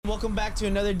welcome back to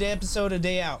another episode of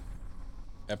Day Out.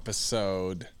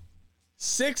 Episode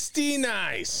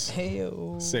 69.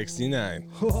 Heyo. 69.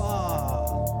 Whoa.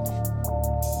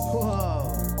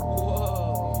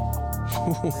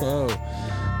 Whoa.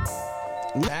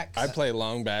 Back. I play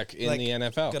long back in the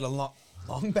NFL. Got a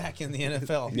long back in the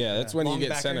NFL. Yeah, that's when Long you get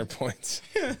backer. center points.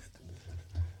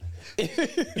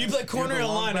 You play corner the or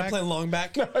long line. I back? play long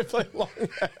back. I play long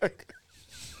back.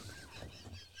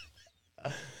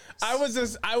 I was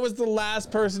the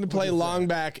last person to play long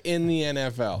back in the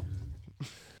NFL.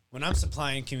 When I'm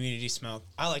supplying community smoke,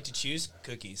 I like to choose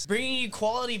cookies. Bringing you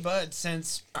quality buds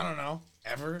since, I don't know,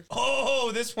 ever.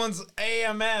 Oh, this one's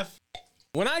AMF.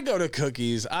 When I go to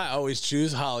cookies, I always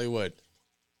choose Hollywood.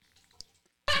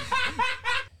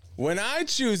 When I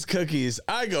choose cookies,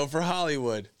 I go for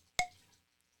Hollywood.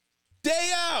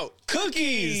 Day Out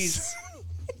cookies.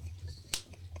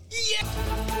 Yeah.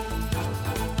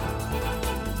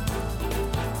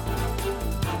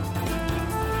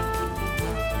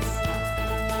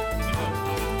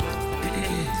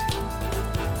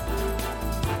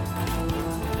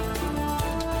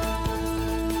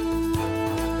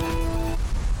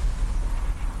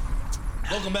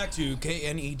 Welcome back to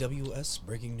KNEWS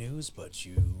Breaking News, but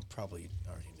you probably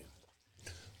already knew.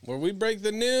 Where we break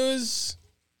the news.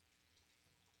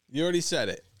 You already said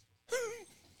it.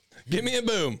 Give me a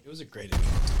boom. It was a great intro.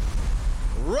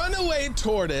 Runaway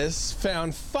tortoise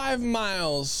found 5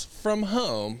 miles from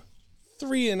home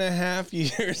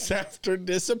 3.5 years after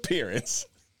disappearance.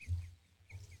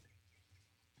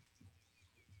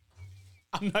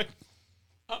 I'm not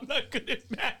good at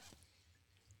math.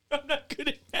 I'm not good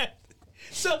at math.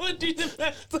 Someone do the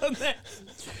math on that.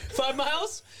 5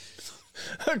 miles?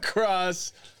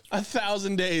 Across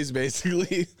 1,000 days,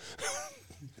 basically.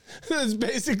 It's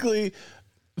basically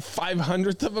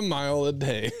 500th of a mile a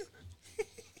day.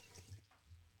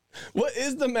 What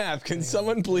is the math? Can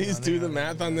someone please do the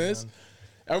math on this?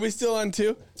 Are we still on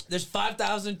 2? There's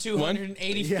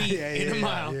 5,280 feet in a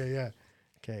mile. Yeah.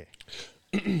 Okay.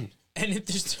 And if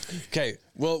there's... Okay,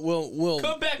 we'll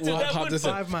Come back to we'll that pop one. this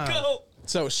in. 5 miles. Go.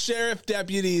 So, sheriff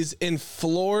deputies in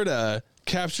Florida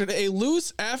captured a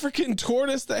loose African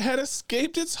tortoise that had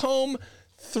escaped its home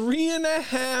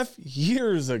 3.5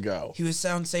 years ago. He was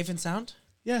safe and sound?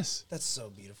 Yes, That's so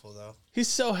beautiful, though. he's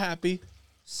so happy.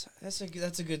 That's a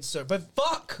good story. But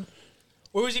fuck!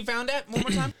 Where was he found at? One more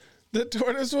time? The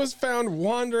tortoise was found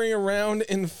wandering around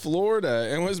in Florida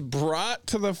and was brought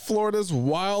to the Florida's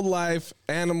Wildlife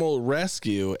Animal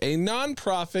Rescue, a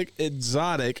nonprofit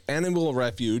exotic animal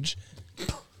refuge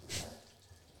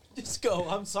Just go.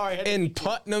 I'm sorry. in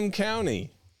Putnam County.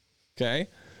 Okay.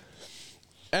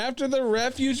 After the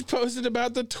refuge posted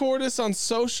about the tortoise on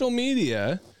social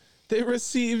media, they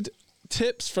received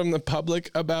tips from the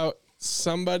public about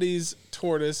somebody's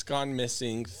tortoise gone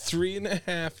missing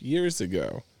 3.5 years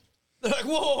ago. They're like,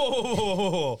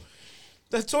 whoa.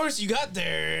 That tortoise you got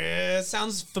there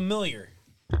sounds familiar.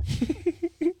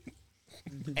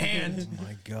 And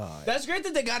My God. that's great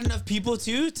that they got enough people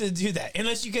to do that.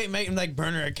 Unless you can't make them like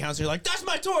burner accounts. You're like, that's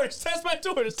my tortoise. That's my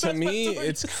tortoise. To me,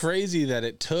 it's crazy that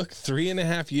it took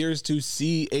 3.5 years to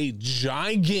see a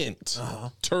giant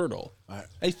turtle.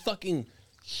 A fucking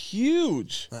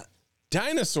huge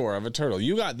dinosaur of a turtle.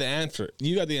 You got the answer.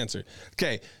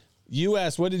 Okay. You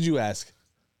asked, what did you ask?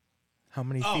 How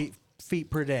many feet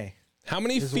per day? How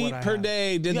many Is feet what I per have.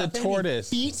 day did the tortoise?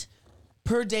 Feet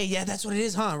per day. Yeah, that's what it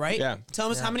is, huh? Right? Yeah. Tell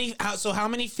us how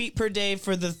many feet per day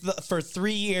for for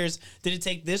 3 years did it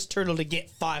take this turtle to get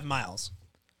 5 miles?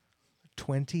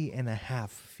 20.5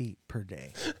 feet per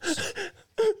day.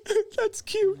 That's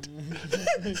cute.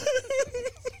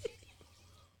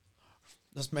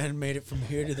 This man made it from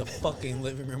here to the fucking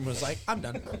living room. Was like, I'm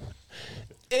done.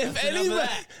 If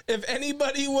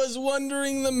anybody was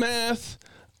wondering the math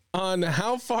on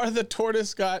how far the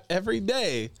tortoise got every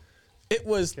day, it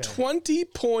was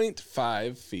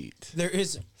 20.5 feet. There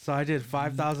is. So I did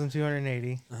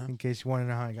 5,280, Uh-huh. in case you want to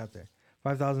know how I got there.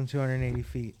 5,280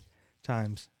 feet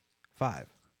times 5.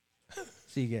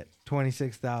 So you get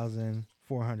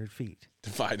 26,400 feet.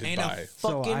 Divided Ain't a by.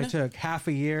 So I fucking. took half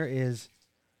a year is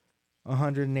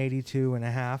 182 and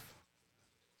a half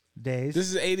days. This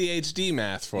is ADHD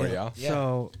math for y'all. Yeah.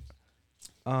 So,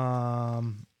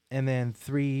 and then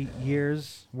 3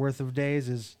 years worth of days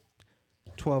is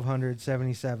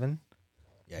 1,277.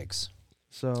 Yikes.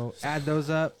 So add those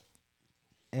up,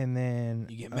 and then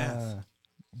You get math.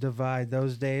 divide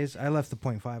those days. I left the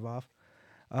 0.5 off.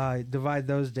 Divide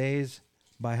those days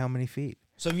by how many feet?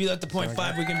 So if you let the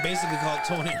 0.5, we can basically call it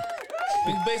 20.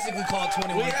 We can basically call it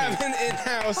 21 We have feet. an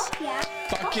in-house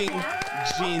fucking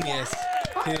genius.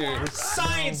 Here.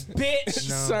 Science, bitch.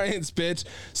 No. Science, bitch.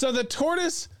 So the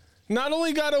tortoise not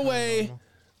only got away,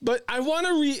 but I want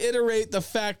to reiterate the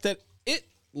fact that it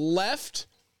left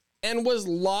and was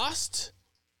lost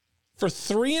for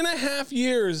 3.5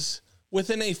 years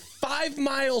within a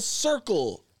 5-mile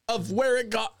circle of where it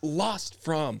got lost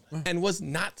from and was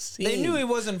not seen. They knew he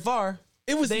wasn't far.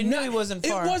 It was They knew he wasn't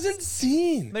far. It wasn't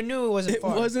seen. They knew it wasn't It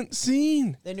far. wasn't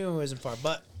seen. They knew it wasn't far,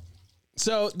 but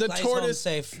So the glad he's home tortoise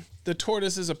safe. The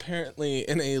tortoise is apparently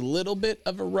in a little bit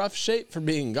of a rough shape for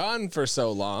being gone for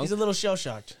so long. He's a little shell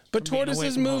shocked. But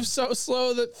tortoises move so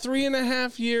slow that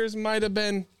 3.5 years might have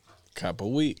been a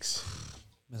couple weeks.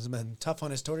 Has been tough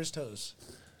on his tortoise toes.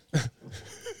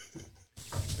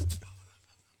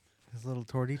 His little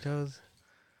tortitos.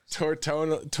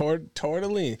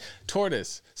 Tortellini.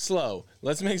 Tortoise. Slow.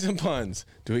 Let's make some puns.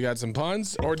 Do we got some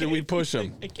puns or do we push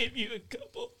them? I gave you a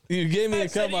couple. You gave me a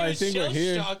couple. I think we're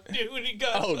here. Shocked, dude, when he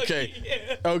got Okay. fucking-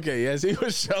 yeah. Okay. Yes, he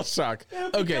was shell shocked.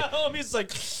 Okay. Got home, he's like,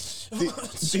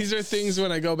 These are things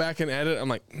when I go back and edit, I'm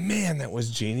like, man, that was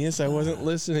genius. I wasn't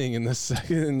listening in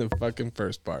the fucking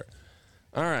first part.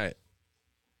 All right.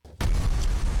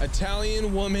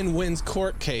 Italian woman wins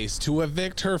court case to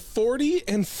evict her 40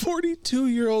 and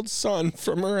 42-year-old son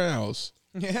from her house.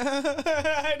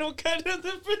 yeah, I don't got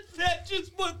nothing for that.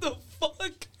 Just what the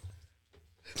fuck?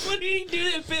 What did he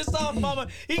do that pissed off mama?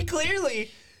 He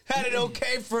clearly had it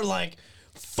okay for like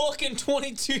fucking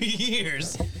 22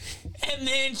 years. And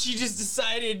then she just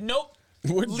decided, nope.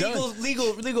 We're done.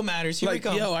 Legal matters. Here we Like,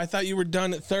 come. yo, I thought you were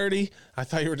done at 30. I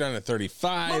thought you were done at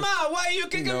 35. Mama, why are you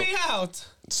kicking No. me out?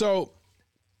 So,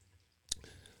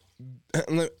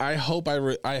 I hope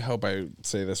I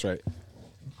say this right.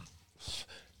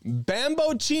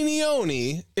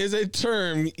 Bambocinioni is a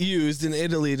term used in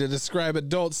Italy to describe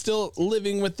adults still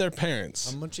living with their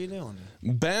parents. Bamboncione.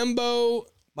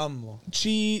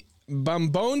 Bamboncioni.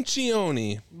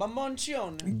 Bamboncione.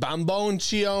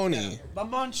 Bamboncioni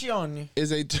Bamboncione.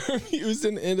 is a term used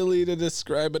in Italy to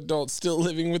describe adults still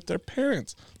living with their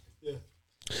parents.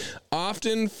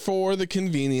 Often for the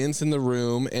convenience in the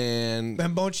room and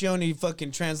Bamboncione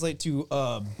fucking translate to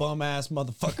bum ass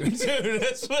motherfucker. Dude,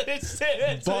 that's what it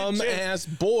said. bum ass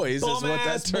boys is Bum what that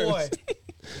ass term boy. is.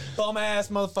 Bum ass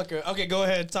motherfucker. Okay, go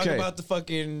ahead. Talk Okay. about the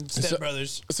fucking Step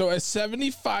Brothers. So a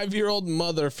 75-year-old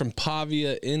mother from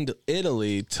Pavia in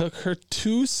Italy took her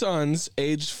 2 sons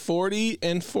aged 40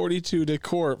 and 42 to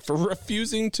court for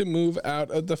refusing to move out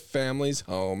of the family's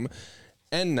home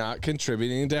and not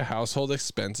contributing to household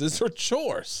expenses or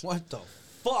chores. What the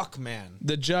fuck, man?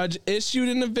 The judge issued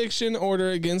an eviction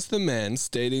order against the men,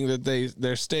 stating that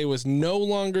their stay was no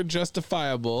longer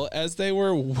justifiable as they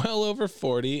were well over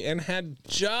 40 and had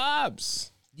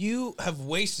jobs. You have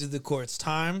wasted the court's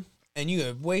time, and you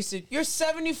have wasted your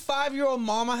 75-year-old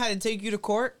mama had to take you to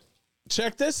court.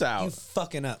 Check this You out.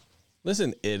 fucking up.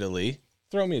 Listen, Italy,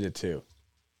 throw me to 2.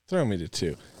 Throw me to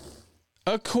 2.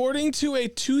 According to a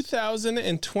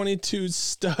 2022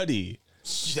 study,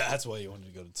 That's why you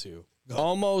wanted to go to 2.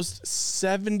 almost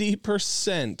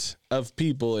 70% of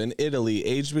people in Italy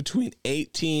aged between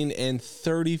 18 and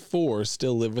 34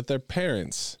 still live with their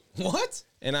parents. What?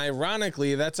 And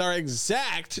ironically, that's our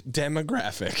exact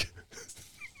demographic.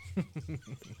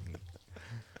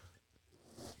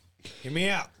 Hear me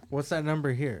out. What's that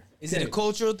number here? Is it a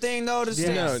cultural thing though? To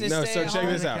stay, No, to no, stay so at check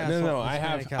home? this out. No, I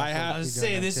Hispanic have, household. I was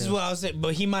saying this is what I was saying,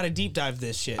 but he might have deep dived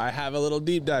this shit. I have a little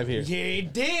deep dive here. Yeah, he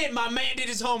did. My man did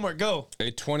his homework. Go.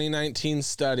 A 2019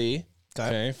 study,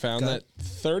 Okay. found Okay. that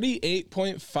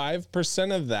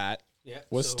 38.5% of that Yeah,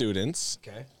 was so- students.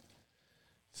 Okay.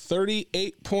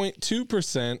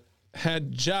 38.2%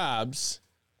 had jobs,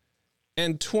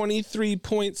 and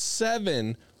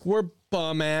 23.7 were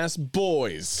bum ass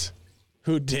boys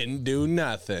who didn't do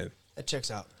nothing. That checks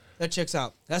out. That checks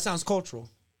out. That sounds cultural.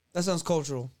 That sounds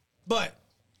cultural. But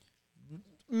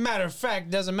matter of fact,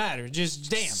 doesn't matter.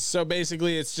 Just damn. So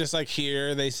basically, it's just like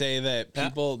here they say that Yeah.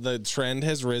 the trend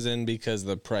has risen because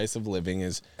the price of living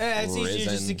is It's easier just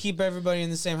to risen. keep everybody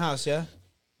in the same house, yeah?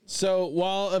 So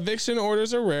while eviction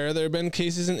orders are rare, there have been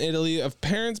cases in Italy of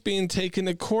parents being taken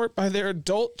to court by their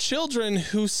adult children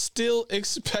who still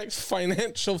expect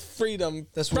financial freedom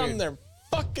That's from weird. their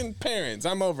fucking parents.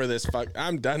 I'm over this.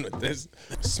 I'm done with this.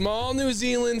 Small New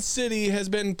Zealand city has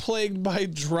been plagued by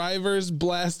drivers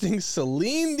blasting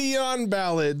Celine Dion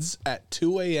ballads at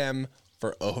 2 a.m.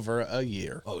 for over a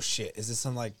year. Oh shit. Is this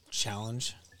some like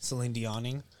challenge? Celine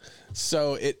Dioning?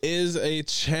 So it is a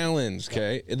challenge,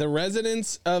 okay? The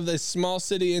residents of the small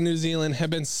city in New Zealand have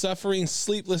been suffering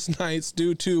sleepless nights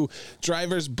due to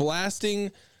drivers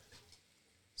blasting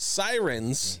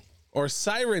sirens or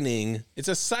sirening. It's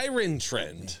a siren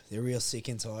trend. They're real sick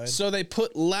and tired. So they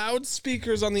put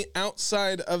loudspeakers on the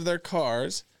outside of their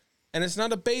cars, and it's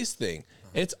not a bass thing.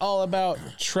 It's all about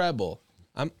treble.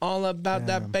 I'm all about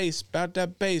that bass,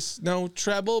 No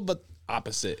treble, but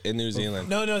opposite in New Zealand.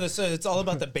 No, it's all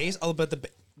about the bass, all about the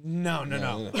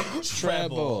No.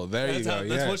 Treble. There you go.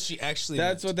 That's what she actually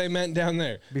That's what they meant down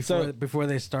there. Before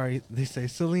they start, they say,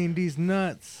 Celine D's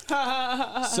nuts. Like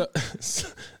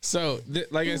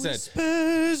I said,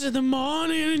 Whispers in the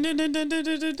morning.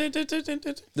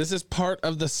 this is part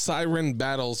of the siren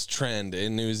battles trend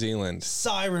in New Zealand.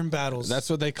 Siren battles. That's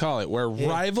what they call it, where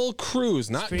rival crews,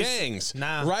 not pretty gangs,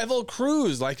 nah. rival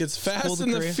crews, like it's Fast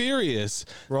and the Furious,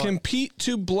 compete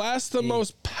to blast the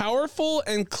most powerful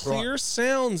and clear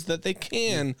sounds that they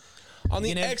can on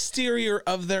the exterior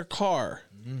of their car.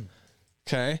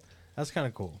 Okay? That's kind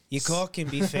of cool. Your car can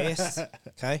be fast,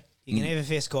 okay? You can have a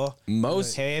fast car.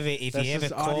 However, if you have a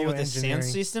car with a sound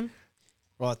system,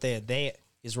 right there, that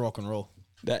is rock and roll.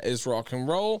 That is rock and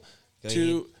roll.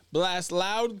 To blast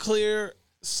loud, clear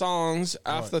songs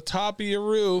off the top of your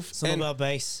roof. Some about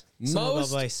bass.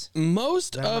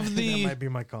 Most of That might be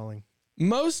my calling.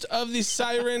 Most of the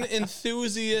siren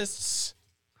enthusiasts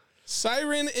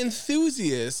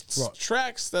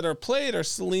tracks that are played are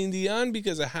Celine Dion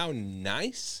because of how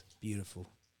nice, beautiful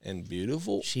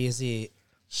she is.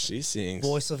 She sings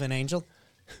voice of an angel.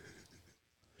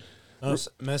 Most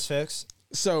folks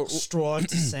strive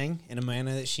to sing in a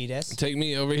manner that she does. Take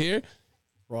me over here.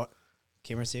 Right,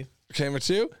 camera two,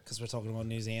 because we're talking about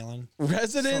New Zealand.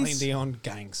 Celine Dion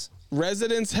gangs.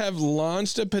 Residents have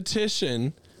launched a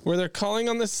petition where they're calling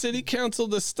on the city council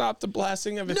to stop the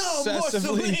blasting of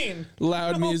excessively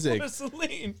loud music.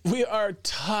 We are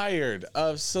tired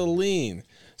of Celine.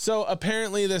 So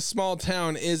apparently this small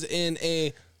town is in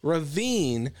a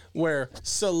ravine where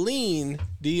Celine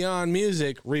Dion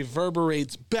music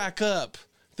reverberates back up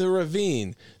the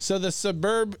ravine. So the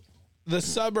suburbs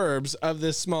of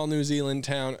this small New Zealand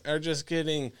town are just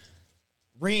getting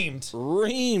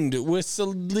reamed with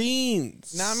Celine.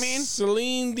 Know what I mean?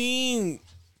 Celine Dion.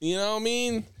 You know what I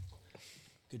mean?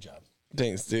 Good job.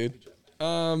 Thanks, dude.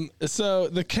 So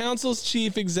the council's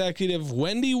chief executive,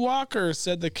 Wendy Walker,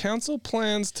 said the council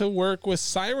plans to work with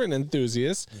siren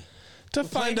enthusiasts to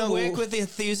work with the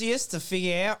enthusiasts to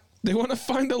figure out. They want to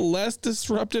find a less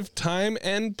disruptive time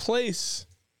and place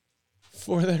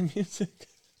for their music.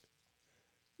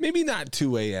 Maybe not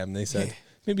 2 a.m., they said. Yeah.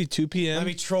 Maybe 2 p.m.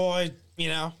 Maybe try,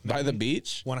 by the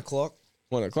beach. 1 o'clock.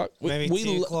 1 o'clock. Maybe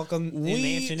 2 o'clock in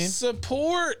the afternoon. We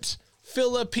support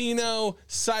Filipino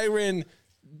siren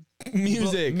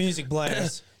music. Music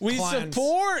players. We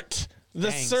support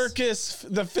the circus,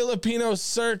 the Filipino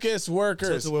circus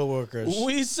workers.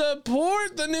 We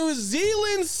support the New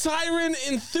Zealand siren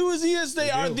enthusiasts. They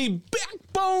are the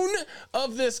backbone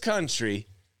of this country.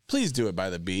 Please do it by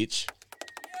the beach.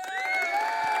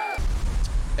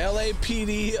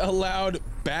 LAPD allowed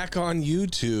back on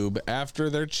YouTube after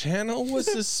their channel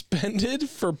was suspended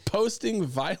for posting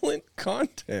violent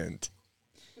content.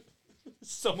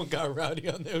 Someone got rowdy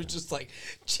on there. It was just like,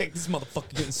 check this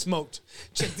motherfucker getting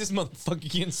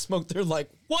smoked. They're like,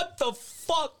 what the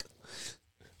fuck?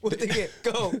 What they get?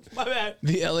 Go. My bad.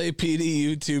 The LAPD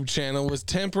YouTube channel was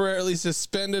temporarily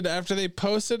suspended after they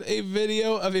posted a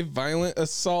video of a violent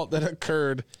assault that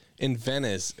occurred in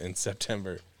Venice in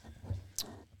September.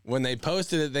 When they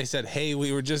posted it, they said, hey,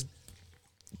 we were just...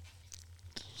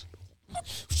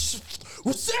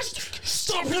 What's this?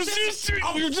 Stop resisting!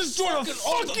 We were just doing a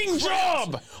fucking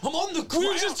job! I'm on the ground! We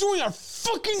were just doing our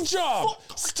fucking job!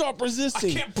 Fuck. Stop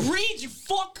resisting! I can't breathe, you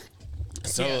fuck!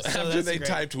 So after they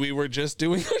typed, we were just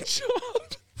doing our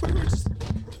job.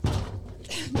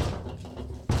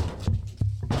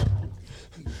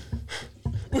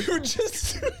 We were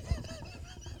just...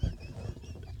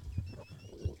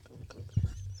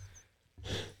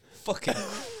 Fucking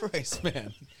Christ,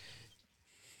 man.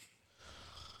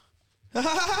 Yeah.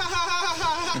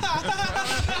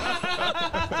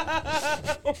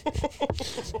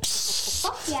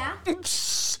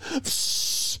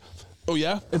 Oh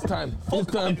yeah? It's time.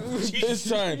 It's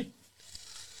time.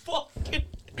 Fucking.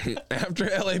 After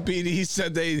LAPD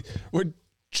said they were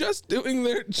just doing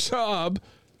their job,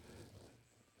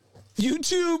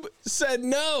 YouTube said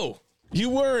no, you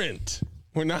weren't.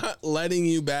 We're not letting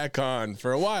you back on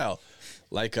for a while,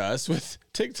 like us with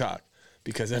TikTok,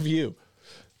 because of you.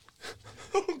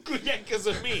 Yeah, because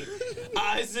of me.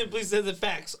 I simply said the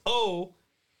facts. Oh,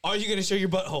 are you going to show your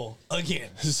butthole again?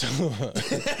 So,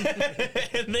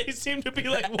 and they seem to be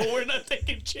like, well, we're not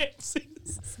taking chances.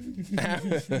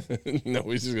 no,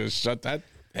 we're just going to shut that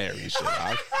hairy shit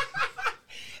off.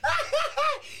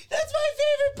 That's my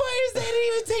favorite part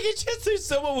even take a chance. There's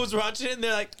someone was watching it and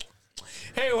they're like,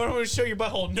 hey, why don't we show your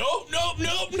butthole? Nope.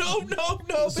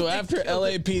 So after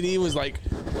LAPD was like,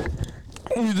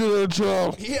 we did our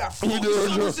job. Yeah, stop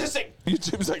resisting.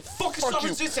 YouTube was like, Fucking fuck stop you.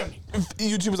 resisting.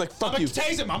 YouTube was like, fuck I'm you.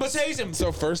 gonna tase him.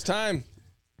 So first time,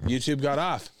 YouTube got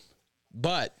off.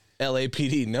 But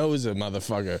LAPD knows a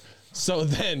motherfucker. So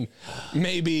then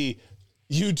maybe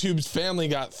YouTube's family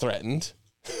got threatened.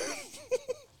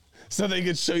 So they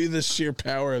could show you the sheer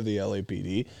power of the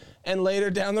LAPD. And later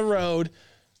down the road,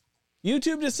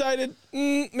 YouTube decided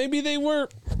maybe they were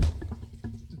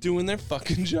doing their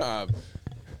fucking job.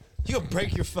 You gonna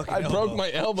break your fucking elbow. I broke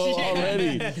my elbow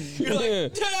already. You're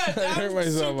like, Dad, I hurt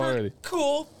myself already.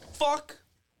 Cool. Fuck.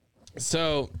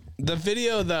 So the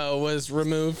video, though, was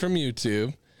removed from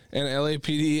YouTube, and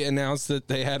LAPD announced that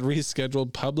they had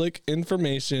rescheduled public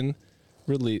information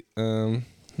release. Let's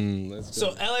go.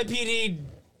 So LAPD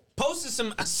posted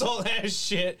some assault ass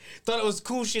shit. Thought it was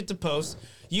cool shit to post.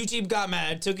 YouTube got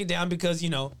mad, took it down because, you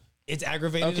know, it's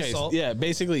aggravated assault. Yeah,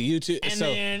 basically YouTube. And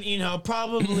then, you know,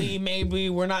 probably, maybe,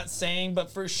 we're not saying,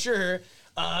 but for sure,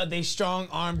 they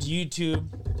strong-armed YouTube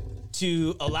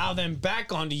to allow them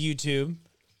back onto YouTube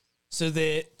so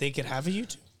that they could have a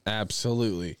YouTube.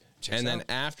 Absolutely. And then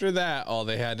after that, all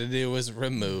they had to do was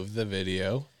remove the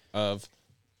video of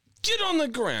Get on the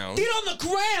Ground. Get on the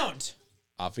ground!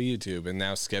 Off of YouTube, and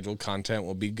now scheduled content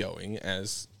will be going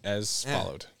as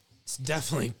followed. It's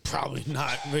definitely probably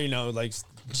not, you know, like,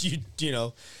 you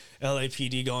know,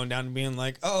 LAPD going down and being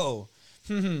like, oh,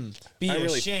 be I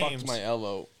really ashamed. fucked my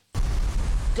elbow.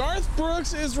 Garth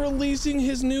Brooks is releasing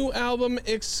his new album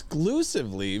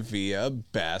exclusively via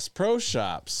Bass Pro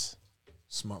Shops.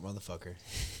 Smart motherfucker.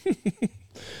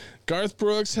 Garth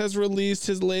Brooks has released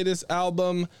his latest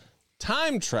album,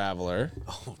 Time Traveler.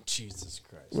 Oh, Jesus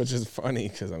Christ. Which is funny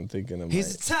because I'm thinking of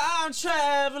He's a time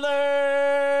traveler.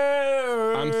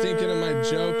 I'm thinking of my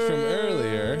joke from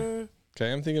earlier.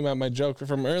 Okay, I'm thinking about my joke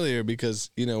from earlier because,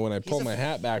 you know, when I pull my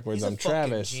hat backwards, I'm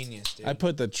Travis. Genius, dude. I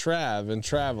put the Trav in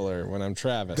Traveler when I'm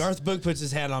Travis. Garth Brooks puts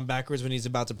his hat on backwards when he's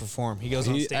about to perform. He goes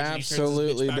on He stage and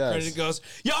absolutely he turns his bitch backwards does. and goes,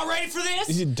 y'all ready for this?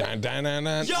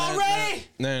 Y'all ready?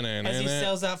 No. As he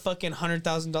sells that fucking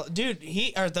 $100,000. Dude,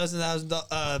 or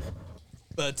 $1,000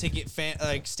 ticket fan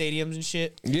like stadiums and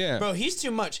shit. Yeah, bro, he's too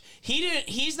much.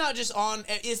 He's not just on.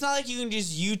 It's not like you can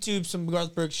just YouTube some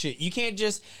Garth Brooks shit. You can't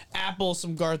just Apple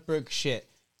some Garth Brooks shit.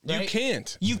 Right? You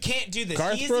can't. You can't do this.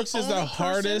 Garth Brooks is the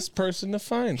hardest person to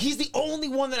find. He's the only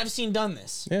one that I've seen done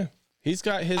this. Yeah, he's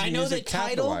got his music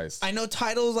capitalized. I know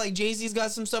Tidal's like Jay-Z's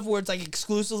got some stuff where it's like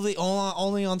exclusively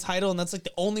only on Tidal, and that's like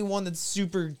the only one that's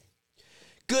super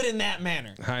good in that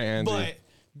manner. Hi, Andy. But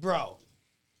bro.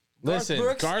 Listen,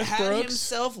 Garth had Brooks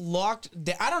himself locked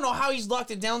down. I don't know how he's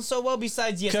locked it down so well.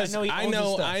 Besides, yes, I know he owns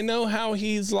his stuff. I know how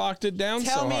he's locked it down.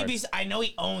 Tell so me, hard. I know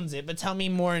he owns it, but tell me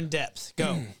more in depth.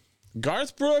 Go.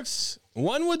 Garth Brooks.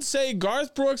 One would say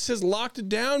Garth Brooks has locked it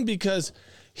down because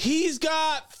he's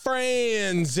got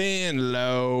friends in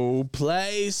low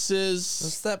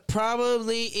places. That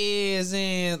probably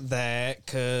isn't that.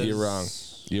 Cause you're wrong.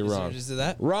 You're wrong. Is it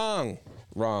that? Wrong.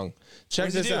 Check What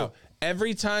does this he do? out.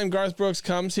 Every time Garth Brooks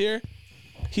comes here,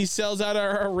 he sells out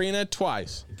our arena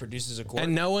twice. He produces a quart.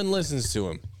 And no one listens to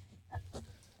him.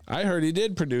 I heard he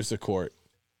did produce a quart.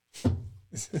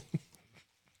 Is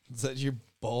that your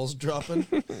balls dropping?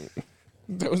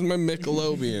 That was my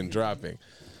Michelobian dropping.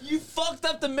 You fucked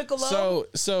up the Michelob.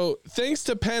 So thanks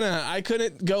to Penna, I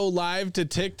couldn't go live to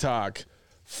TikTok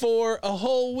for a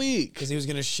whole week. Because he was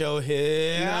going to show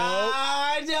his... No.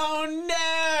 I don't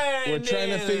know. We're trying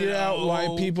to figure out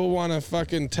why people want to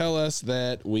fucking tell us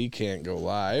that we can't go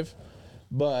live.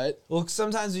 But Well,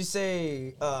 sometimes we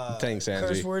say thanks, Angie.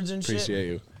 curse words and Appreciate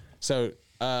you. So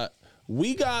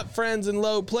we got friends in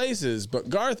low places, but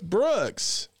Garth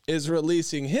Brooks is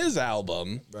releasing his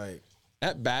album Right.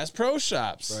 at Bass Pro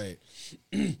Shops.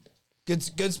 Right.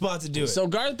 Good spot to do it. So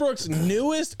Garth Brooks'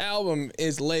 newest album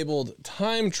is labeled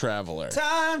Time Traveler.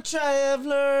 Time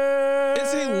Traveler.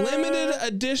 It's a limited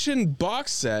edition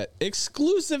box set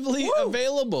exclusively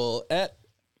available at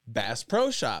Bass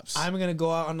Pro Shops. I'm going to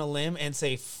go out on a limb and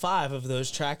say 5 of those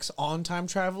tracks on Time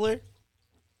Traveler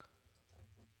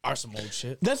are some old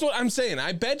shit. That's what I'm saying.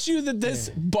 I bet you that this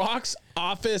box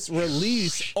office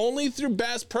release only through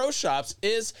Bass Pro Shops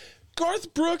is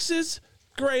Garth Brooks's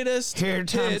greatest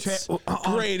hits.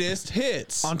 Greatest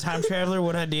hits. On Time Traveler,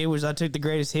 what I did was I took the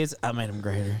greatest hits, I made them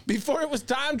greater. Before it was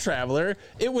Time Traveler,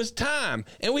 it was Time.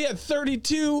 And we had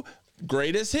 32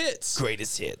 greatest hits.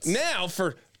 Greatest hits. Now,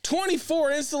 for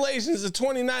 24 installations of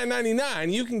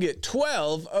 $29.99, you can get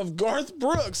 12 of Garth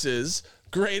Brooks's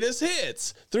greatest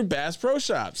hits through Bass Pro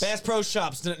Shops. Bass Pro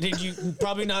Shops. Did you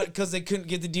probably not because they couldn't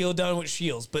get the deal done with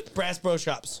Shields, but Bass Pro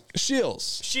Shops.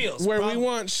 Shields. Where we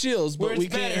want Shields, but we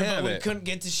can't have but it. We couldn't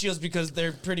get to Shields because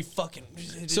they're pretty fucking.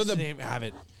 So they didn't have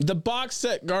it. The box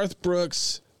set Garth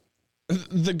Brooks.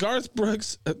 The Garth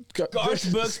Brooks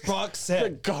Garth Brooks box set. The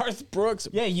Garth Brooks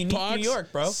Yeah, Unique box New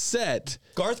York, bro. set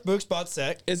Garth Brooks box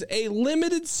set is a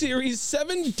limited series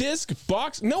 7-disc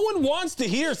box. No one wants to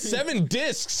hear 7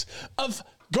 discs of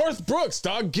Garth Brooks,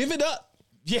 dog. Give it up.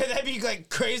 Yeah, that'd be like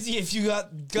crazy if you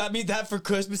got me that for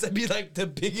Christmas. That'd be like the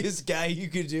biggest guy you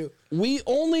could do. We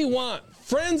only want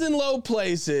Friends in Low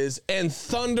Places and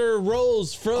Thunder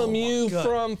Rolls from you God.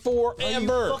 from Are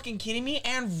forever. you fucking kidding me?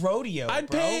 And Rodeo,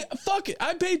 I'd bro. pay, fuck it.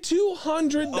 I'd pay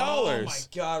 $200. Oh my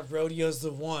God, Rodeo's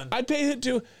the one. I'd pay it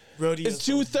to, Rodeo's it's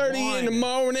 2:30 in the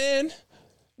morning.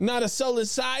 Not a soul in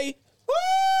sight.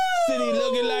 City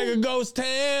looking like a ghost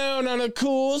town on a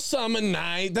cool summer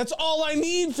night. That's all I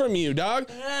need from you, dog.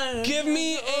 Give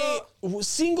me a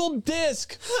single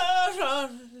disc.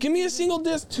 Give me a single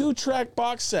disc 2-track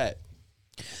box set.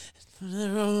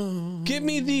 Give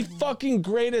me the fucking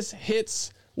greatest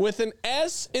hits with an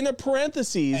S in a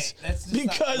parentheses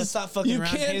because let's not fucking you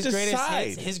around. can't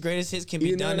decide. His greatest hits can be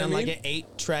You know done what I on like mean? an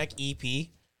 8-track EP.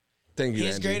 Thank you,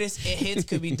 His Andy. greatest hits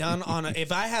could be done on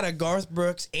if I had a Garth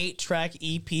Brooks 8-track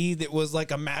EP that was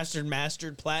like a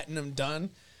mastered platinum done.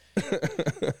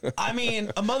 I mean,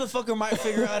 a motherfucker might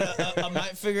figure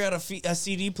out a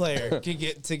CD player to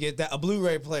get that, a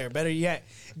Blu-ray player. Better yet,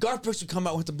 Garth Brooks would come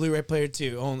out with the Blu-ray player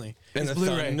too. Only And it's the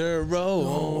Blu-ray. thunder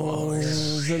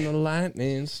rolls and the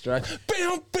lightning strikes.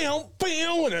 Bam, bam,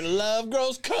 bam, when the love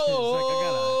grows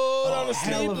cold on a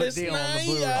hell of a sleepless deal on the night.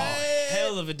 Blu-ray.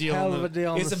 Hell of a deal. Hell on of a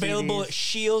deal on It's the available CDs. at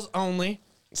Shields only.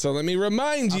 So let me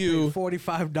remind you.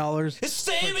 $45. It's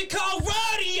Sammy called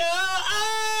Rodeo.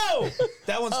 Oh,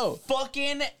 that one's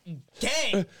fucking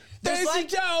gang. There's like a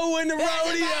Joe in the There's a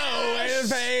rodeo mouse.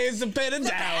 and pays a bit of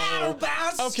down.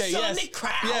 Okay, yes,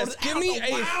 yes. Give me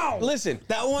a listen.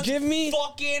 That one's give me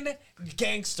fucking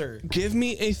gangster. give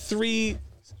me a 3.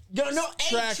 No,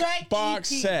 Track 8-track box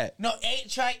EP. set. No,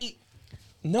 8-track.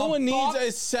 No one needs box-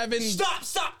 a 7.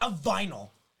 Stop. A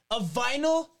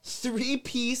vinyl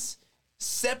 3-piece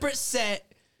separate set.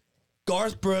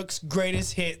 Garth Brooks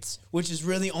greatest hits, which is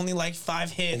really only like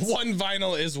 5 hits. One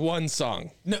vinyl is one song.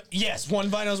 No, yes, one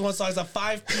vinyl is one song. It's a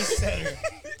 5-piece set.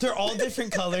 They're all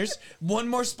different colors. One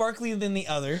more sparkly than the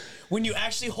other. When you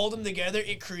actually hold them together,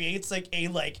 it creates like a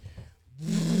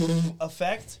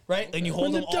effect, right? And you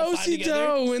hold When them the all 5 together.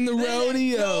 do-si-do in the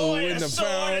rodeo and and the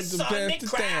sword, pound the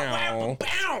crowd,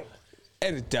 down.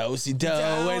 And the do-si-do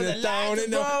Down and the the down lights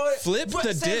and are the blowing. flip the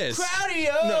What's that disc.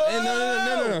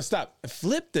 crowdeo? No, stop.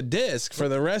 Flip the disc for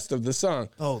the rest of the song.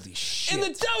 Holy shit. And the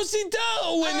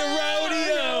do-si-do and the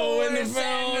rodeo and the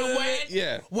pound.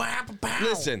 Yeah.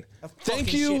 Listen,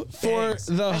 thank you for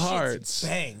the hearts.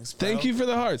 Bangs, bro. Thank you for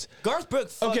the hearts. Garth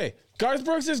Brooks. Okay, Garth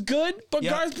Brooks is good, but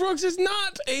Yep. Garth Brooks is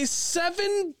not a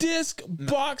 7-disc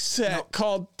box set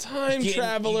called Time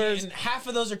Travelers Half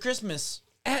of those are Christmas.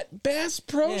 at Bass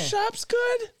Pro Yeah. Shops.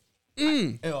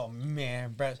 Good. Oh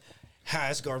man, bro. Hi,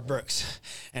 it's Garth Brooks,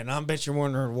 and I bet you're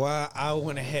wondering why I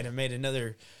went ahead and made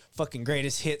another fucking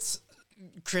greatest hits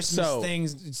Christmas So-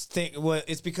 things. Well,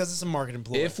 it's because it's a marketing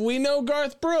ploy, If we know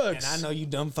Garth Brooks, and I know you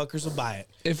dumb fuckers will buy it.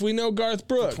 if we know Garth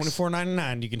Brooks,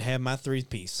 $24.99, you can have my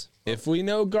 3-piece. if we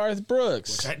know Garth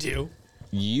Brooks, I do.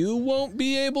 you won't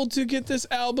be able to get this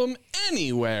album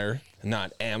anywhere.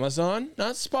 Not Amazon,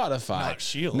 not Spotify, Not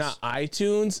Shields. not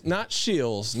iTunes, not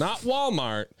Shields, not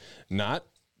Walmart, not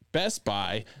Best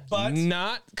Buy, But-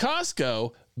 not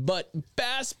Costco, but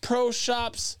Bass Pro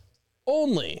Shops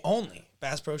only. Only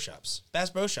Bass Pro Shops.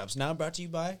 Bass Pro Shops now brought to you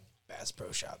by Bass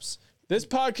Pro Shops. This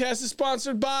podcast is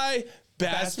sponsored by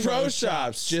Bass Pro Shops.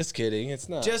 Shops. Just kidding, it's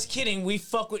not. Just kidding. We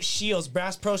fuck with Shields.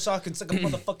 Bass Pro Shops can suck a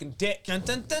motherfucking dick. Dun,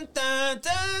 dun, dun, dun,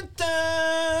 dun,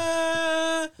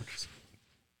 dun.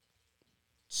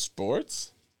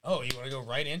 Sports? Oh, you want to go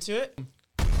right into it?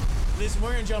 Listen,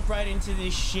 we're going to jump right into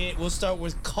this shit. We'll start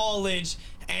with college,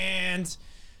 and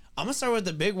I'm going to start with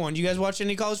the big one. You guys watch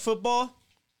any college football?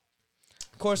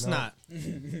 Of course not.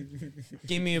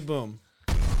 Give me a boom.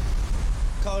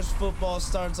 College football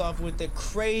starts off with the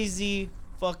crazy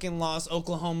fucking loss.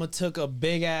 Oklahoma took a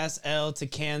big-ass L to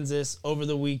Kansas over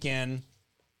the weekend.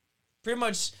 Pretty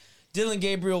much, Dylan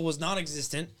Gabriel was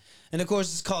non-existent. And of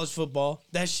course, it's college football.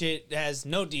 That shit has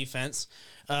no defense.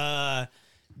 Dylan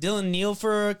Neal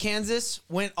for Kansas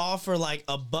went off for like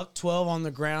 $112 on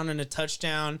the ground and a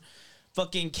touchdown.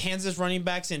 Fucking Kansas running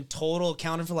backs in total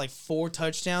accounted for like 4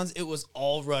 touchdowns. It was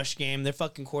all rush game. Their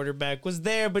fucking quarterback was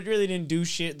there, but really didn't do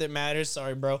shit that matters.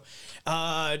 Sorry, bro.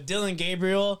 Dylan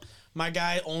Gabriel, my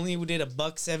guy, only did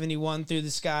 $171 through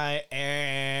the sky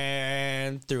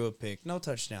and threw a pick. No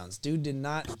touchdowns. Dude did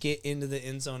not get into the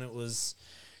end zone. It was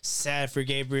sad for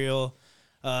Gabriel.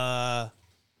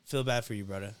 Feel bad for you,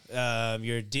 brother.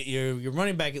 Your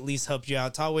running back at least helped you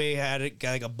out. Taway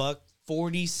got like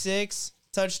 $146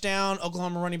 touchdown.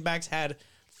 Oklahoma running backs had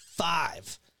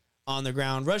 5 on the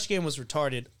ground. Rush game was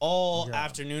retarded all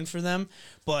afternoon for them,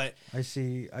 but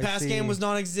pass game was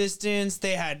non-existent.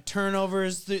 They had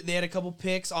turnovers. They had a couple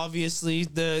picks. Obviously,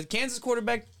 the Kansas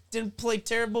quarterback didn't play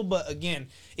terrible, but again,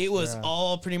 it was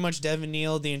all pretty much Devin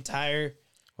Neal the entire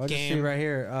I just game. see right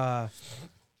here.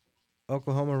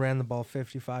 Oklahoma ran the ball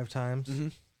 55 times.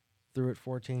 Threw it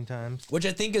 14 times. Which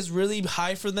I think is really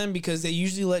high for them because they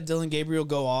usually let Dylan Gabriel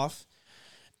go off.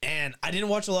 And I didn't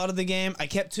watch a lot of the game. I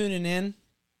kept tuning in.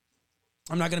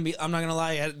 I'm not gonna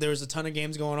lie. There was a ton of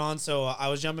games going on, so I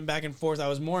was jumping back and forth. I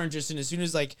was more interested as soon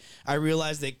as I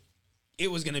realized that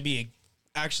it was gonna be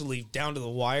actually down to the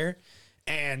wire,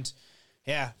 and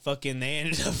yeah, fucking they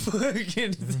ended up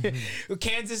fucking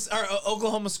Kansas or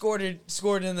Oklahoma scored in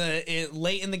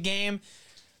late in the game.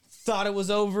 Thought it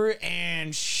was over,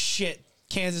 and shit,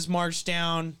 Kansas marched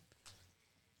down.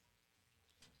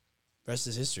 Rest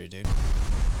is history, dude.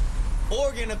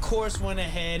 Oregon, of course, went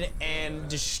ahead and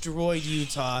destroyed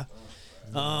Utah.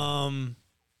 That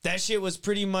shit was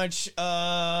pretty much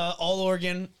all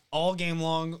Oregon, all game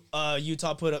long.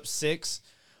 Utah put up 6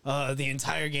 the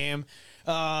entire game.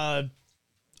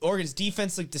 Oregon's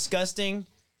defense looked disgusting.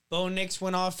 Bo Nix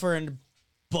went off for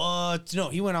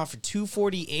he went off for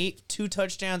 248, 2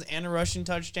 touchdowns, and a rushing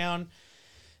touchdown.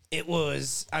 It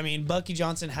was, Bucky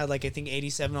Johnson had I think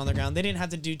 87 on the ground. They didn't have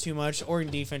to do too much. Oregon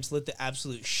defense lit the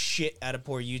absolute shit out of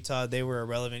poor Utah. They were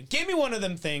irrelevant. Give me one of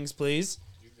them things, please.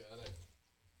 You got it.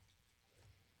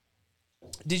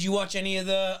 Did you watch any of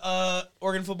the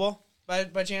Oregon football by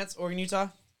chance? Oregon, Utah?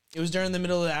 It was during the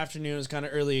middle of the afternoon. It was kind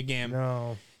of early a game.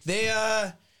 No. They,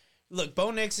 look,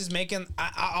 Bo Nix is making,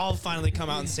 I'll finally come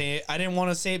out and say it. I didn't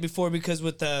want to say it before because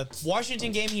with the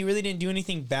Washington game, he really didn't do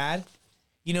anything bad.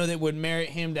 That would merit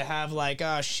him to have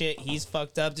shit, he's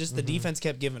fucked up. Just the defense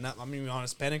kept giving up. I'm going to be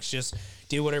honest. Penix just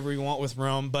did whatever he want with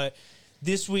Rome. But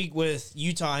this week with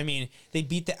Utah, they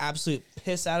beat the absolute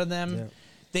piss out of them. Yeah.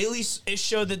 They at least it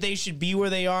showed that they should be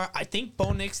where they are. I think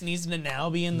Bo Nix needs to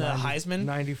now be in the Heisman.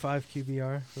 95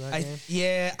 QBR for that game.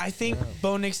 Yeah, I think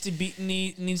Bo Nix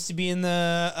needs to be in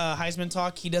the Heisman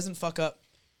talk. He doesn't fuck up.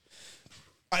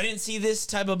 I didn't see this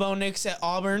type of Bo Nix at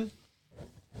Auburn.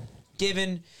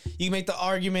 Given you can make the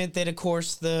argument that, of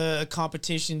course, the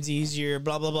competition's easier,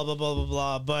 blah, blah, blah, blah, blah, blah,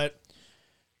 blah. But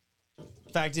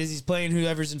fact is, he's playing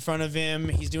whoever's in front of him.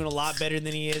 He's doing a lot better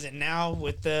than he is. And now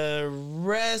with the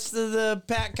rest of the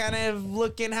pack kind of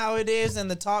looking how it is and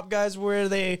the top guys where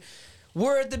they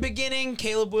were at the beginning,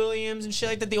 Caleb Williams and shit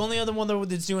like that. The only other one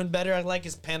that's doing better I like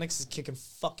is Penix is kicking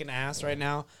fucking ass right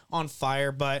now, on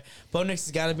fire. But Bo Nix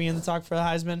has got to be in the talk for the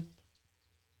Heisman.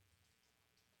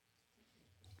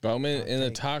 Bowman in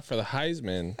the talk for the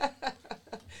Heisman.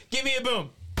 Give me a boom.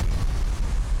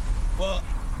 Well,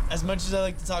 as much as I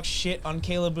like to talk shit on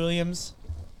Caleb Williams,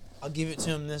 I'll give it to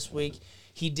him this week.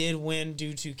 He did win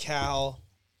due to Cal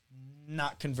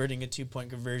not converting a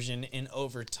 2-point conversion in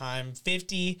overtime.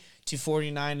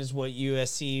 50-49 is what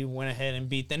USC went ahead and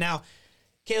beat them. Now,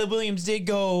 Caleb Williams did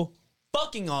go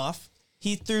fucking off.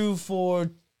 He threw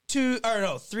for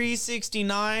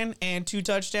 369 and 2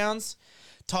 touchdowns.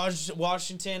 Taj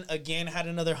Washington again had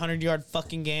another 100-yard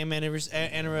fucking game, no,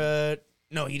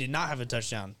 he did not have a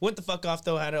touchdown. Went the fuck off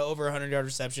though, had over 100-yard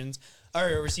receptions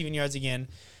or receiving yards again.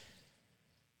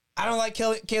 I don't like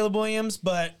Caleb Williams,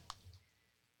 but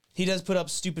he does put up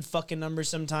stupid fucking numbers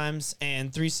sometimes,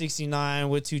 and 369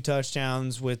 with 2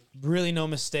 touchdowns with really no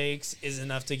mistakes is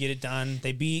enough to get it done.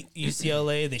 They beat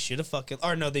UCLA. They should have fucking,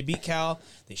 or no, they beat Cal.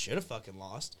 They should have fucking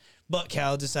lost, but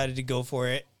Cal decided to go for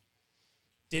it.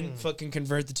 Didn't fucking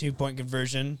convert the 2-point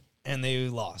conversion, and they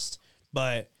lost.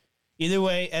 But either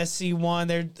way, SC won.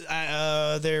 They're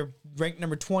ranked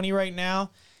number 20 right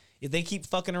now. If they keep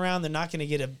fucking around, they're not going to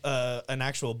get an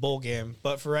actual bowl game.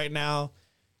 But for right now,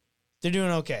 they're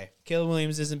doing okay. Caleb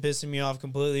Williams isn't pissing me off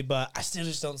completely, but I still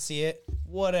just don't see it.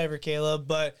 Whatever, Caleb.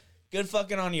 But good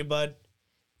fucking on you, bud.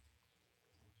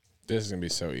 This is going to be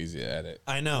so easy to edit.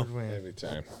 I know. Every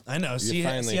time. I know. See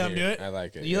how I'm doing it? I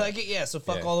like it. You like it? Yeah, so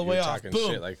fuck all the way off. Talking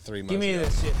Boom. shit like 3 months Give me ago.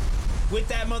 this shit. With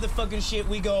that motherfucking shit,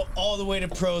 we go all the way to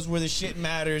pros where the shit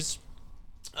matters.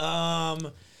 I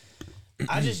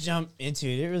just jumped into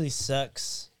it. It really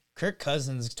sucks. Kirk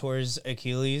Cousins tore his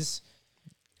Achilles,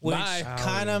 which Bye.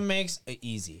 kind of makes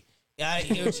easy.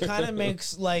 Which kind of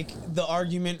makes like the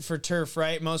argument for turf,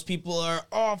 right? Most people are,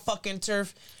 oh, fucking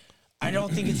turf. I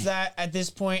don't think it's that at this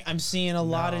point. I'm seeing a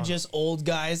lot of just old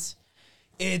guys.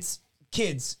 It's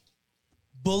kids.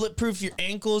 Bulletproof your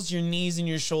ankles, your knees, and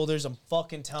your shoulders. I'm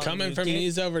fucking telling you. Coming from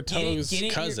knees over toes,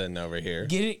 cousin over here.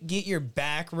 Get your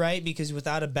back right, because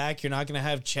without a back, you're not gonna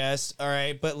have chest. All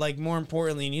right, but like more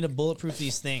importantly, you need to bulletproof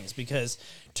these things because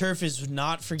turf is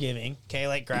not forgiving. Okay,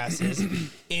 like grass is.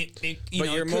 But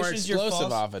you're more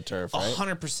explosive off of turf, right?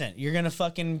 100%. You're gonna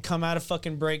fucking come out of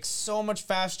fucking breaks so much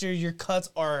faster. Your cuts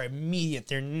are immediate.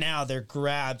 They're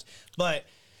grabbed, but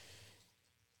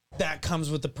that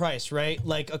comes with the price, right?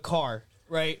 Like a car.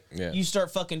 Right? Yeah. You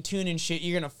start fucking tuning shit,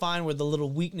 you're gonna find where the little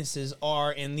weaknesses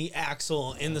are in the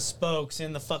axle, in the spokes,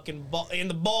 in the fucking ball, in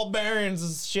the ball bearings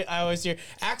and shit. I always hear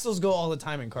axles go all the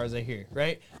time in cars. I hear,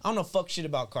 right? I don't know fuck shit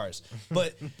about cars,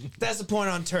 but that's the point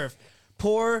on turf.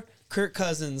 Poor Kirk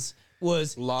Cousins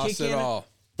was lost kicking it all.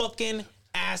 Fucking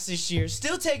ass this year.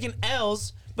 Still taking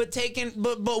L's, but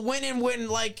winning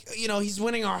like he's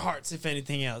winning our hearts if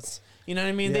anything else. You know what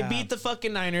I mean? Yeah. They beat the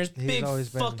fucking Niners. Big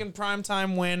fucking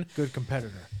primetime win. Good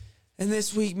competitor. And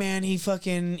this week, man, he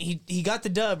got the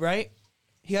dub, right?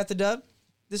 He got the dub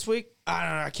this week? I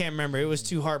don't know. I can't remember. It was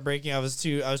too heartbreaking. I was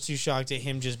too shocked at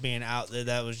him just being out there.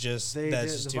 That was just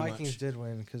The too Vikings much. did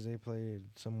win because they played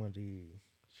somebody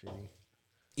shitty.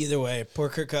 Either way, poor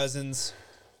Kirk Cousins.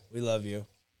 We love you.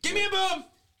 Give me a boom!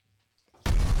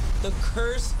 The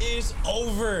curse is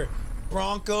over.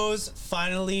 Broncos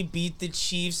finally beat the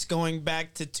Chiefs going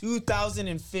back to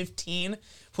 2015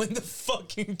 when the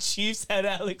fucking Chiefs had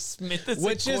Alex Smith as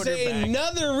Which a is quarterback.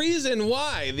 another reason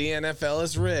why the NFL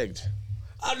is rigged.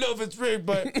 I don't know if it's rigged,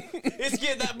 but it's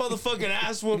getting that motherfucking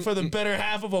ass whooped for the better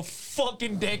half of a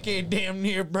fucking decade damn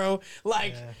near, bro.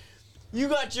 Like, you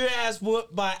got your ass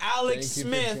whooped by Alex Thank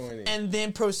you for Smith joining. and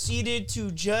then proceeded to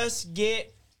just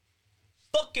get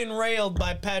fucking railed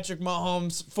by Patrick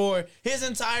Mahomes for his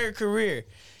entire career.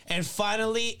 And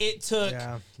finally, it took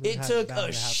bound a to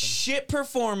happen. shit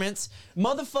performance.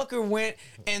 Motherfucker went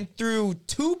and threw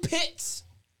 2 picks.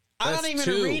 I That's don't even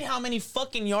 2. read how many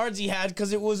fucking yards he had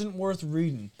because it wasn't worth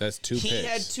reading. That's 2 He picks.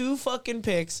 had 2 fucking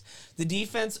picks. The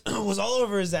defense was all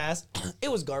over his ass. It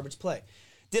was garbage play.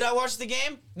 Did I watch the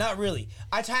game? Not really.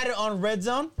 I had it on Red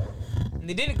Zone, and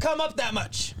they didn't come up that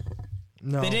much.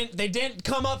 No. They didn't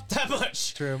come up that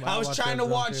much. True. I was trying to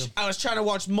watch. Too. I was trying to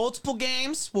watch multiple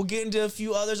games. We'll get into a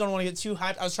few others. I don't want to get too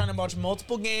hyped. I was trying to watch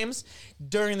multiple games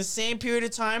during the same period of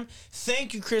time.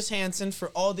 Thank you, Chris Hansen, for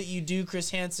all that you do.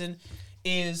 Chris Hansen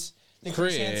is the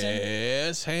Chris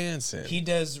Hansen. He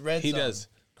does Red Zone. He does.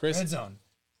 Chris. Red Zone.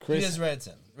 Chris. He does Red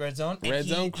Zone. Red Zone. And Red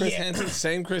Zone. Chris yeah. Hansen.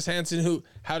 Same Chris Hansen who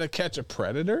How to Catch a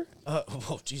Predator.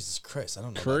 Oh Jesus Christ! I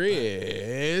don't know.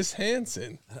 Chris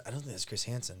Hansen. I don't think that's Chris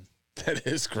Hansen. That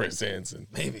is Chris Hansen.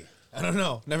 Maybe. I don't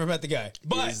know. Never met the guy.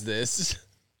 But Is this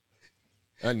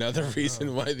another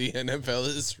reason why the NFL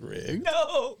is rigged?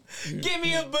 no, give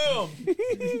me a boom.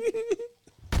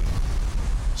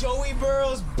 Joey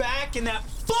Burrow's back, and that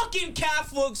fucking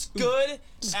calf looks good.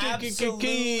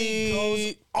 Absolutely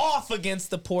goes off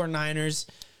against the poor Niners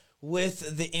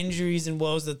with the injuries and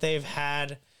woes that they've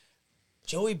had.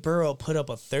 Joey Burrow put up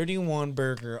a 31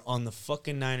 burger on the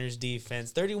fucking Niners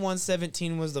defense.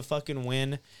 31-17 was the fucking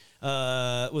win.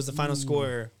 Was the final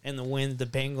score and the win the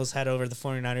Bengals had over the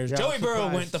 49ers. Yeah, Joey I was Burrow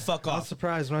surprised. went the fuck I was off.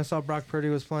 surprised when I saw Brock Purdy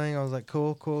was playing. I was like,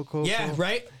 cool. Yeah, cool.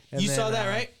 right? And You then, saw that,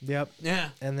 right? Yep. Yeah.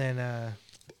 And then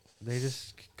they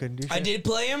just couldn't do shit. I did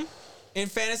play him in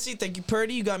fantasy. Thank you,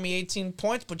 Purdy. You got me 18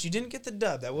 points, but you didn't get the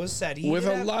dub. That was sad. With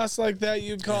a loss like that,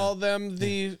 you call them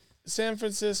the San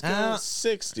Francisco Uh,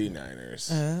 69ers.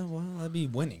 Well, that'd be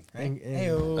winning, right? And-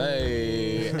 Heyo.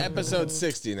 Hey, episode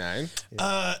 69.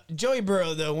 Joey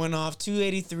Burrow, though, went off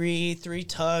 283, 3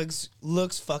 tugs.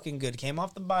 Looks fucking good. Came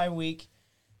off the bye week.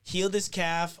 Healed his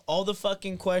calf. All the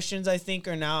fucking questions, I think,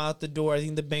 are now out the door. I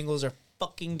think the Bengals are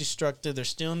fucking destructive. They're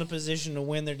still in a position to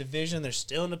win their division. They're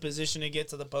still in a position to get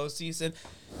to the postseason.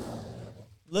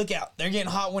 Look out. They're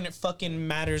getting hot when it fucking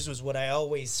matters was what I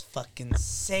always fucking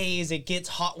say is it gets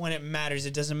hot when it matters.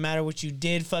 It doesn't matter what you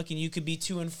did. Fucking you could be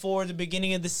 2-4 at the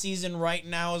beginning of the season. Right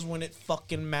now is when it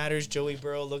fucking matters. Joey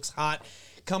Burrow looks hot.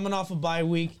 Coming off a bye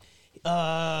week.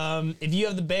 If you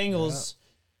have the Bengals,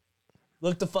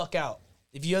 look the fuck out.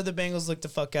 If you have the Bengals, look the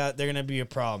fuck out. They're going to be a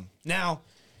problem. Now,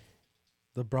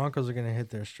 The Broncos are gonna hit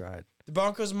their stride. the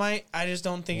Broncos might. I just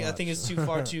don't think. I think it's too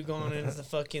far too going into the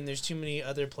fucking. There's too many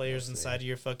other players inside of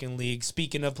your fucking league.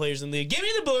 Speaking of players in the league, give me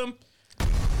the boom.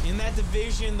 In that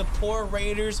division, the poor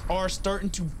Raiders are starting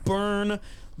to burn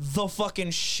the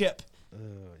fucking ship.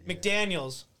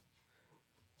 McDaniels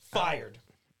fired.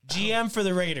 GM for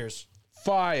the Raiders.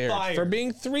 Fired for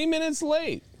being 3 minutes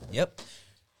late. Yep.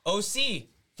 OC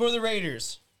for the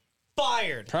Raiders.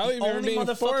 Fired. Probably the even only being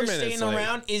 4 motherfucker minutes staying late.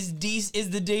 around is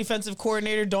the defensive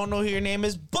coordinator. Don't know who your name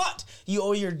is, but you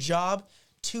owe your job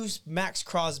to Max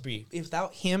Crosby.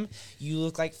 Without him, you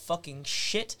look like fucking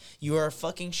shit. You are a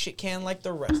fucking shit can like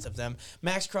the rest of them.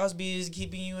 Max Crosby is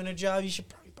keeping you in a job. You should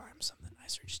probably buy him something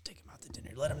nicer. Just take him out to dinner.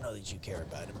 Let him know that you care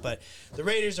about him. But the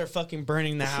Raiders are fucking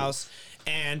burning the house.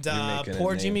 And making a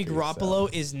poor name Jimmy for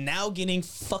Garoppolo is now getting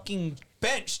fucking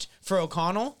benched for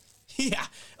O'Connell. Yeah.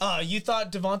 You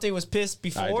thought Devontae was pissed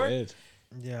before? I did.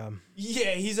 Yeah.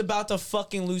 Yeah, he's about to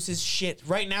fucking lose his shit.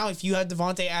 Right now, if you had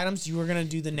Devontae Adams, you were going to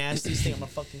do the nastiest thing. I'm going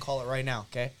to fucking call it right now,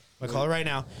 okay? I'm going to call it right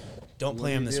now. Don't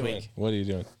play him this week. What are you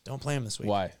doing? Don't play him this week.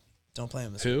 Why? Don't play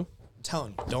him this week. Who? I'm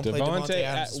telling you, don't play Devontae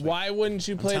Adams this week. Why wouldn't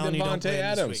you play Telling you, don't Devontae play him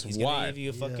this Adams? week. He's gonna Why? give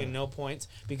you fucking no points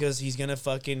because he's gonna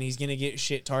get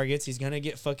shit targets. He's gonna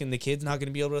get fucking, the kid's not gonna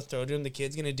be able to throw to him. The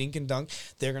kid's gonna dink and dunk.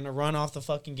 They're gonna run off the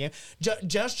fucking game.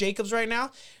 Josh Jacobs right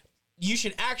now, you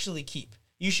should actually keep.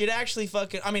 You should actually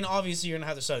fucking, I mean, obviously you're gonna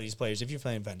have to start these players if you're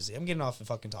playing fantasy. I'm getting off the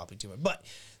fucking topic too much, but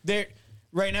they're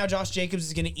right now. Josh Jacobs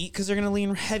is gonna eat because they're gonna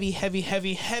lean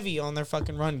heavy on their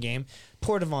fucking run game.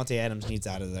 Poor Devontae Adams needs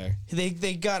out of there.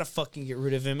 They gotta fucking get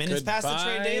rid of him, and it's past the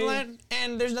trade Goodbye. deadline,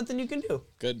 and there's nothing you can do.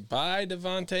 Goodbye,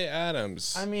 Devontae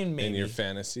Adams. I mean, maybe in your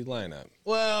fantasy lineup.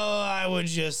 Well,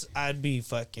 I'd be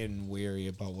fucking weary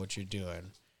about what you're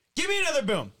doing. Give me another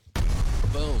boom.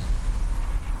 Boom.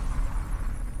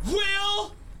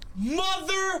 Will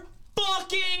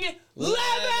motherfucking Levis!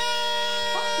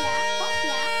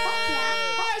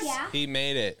 He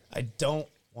made it. I don't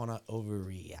want to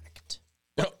overreact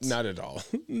No, not at all.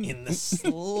 in the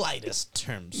slightest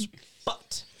terms,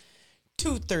 but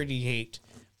 238,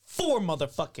 4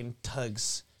 motherfucking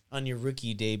tugs on your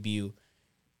rookie debut.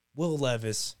 Will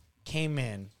Levis came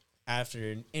in after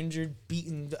an injured,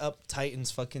 beaten up Titans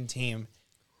fucking team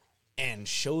and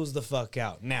shows the fuck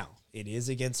out. Now, it is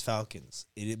against Falcons,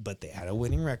 but they had a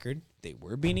winning record. They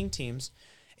were beating teams.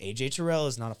 AJ Terrell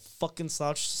is not a fucking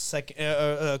slouch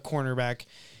cornerback.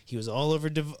 He was all over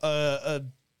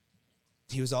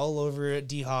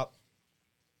D-Hop.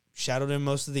 Shadowed him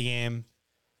most of the game.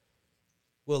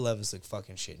 Will Levis look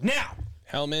fucking shit. Now,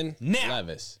 Hellman, Now.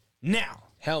 Levis. now,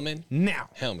 Hellman, now.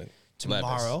 Hellman.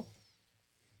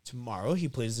 Tomorrow he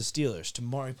plays the Steelers.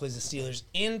 Tomorrow he plays the Steelers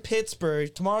in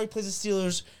Pittsburgh. Tomorrow he plays the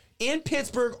Steelers in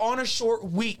Pittsburgh on a short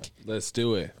week. Let's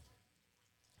do it.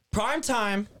 Prime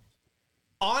time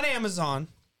on Amazon.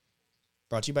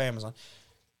 Brought to you by Amazon.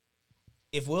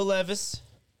 If Will Levis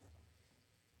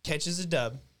catches a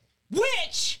dub,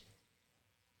 which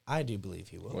I do believe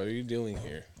he will. What are you doing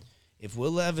here? If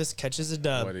Will Levis catches a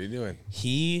dub, What are you doing?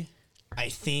 I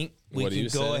think we What are can you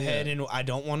go saying? ahead and I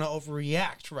don't want to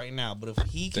overreact right now, but if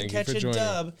he can Thank you catch for a joining.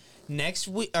 dub next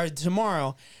week or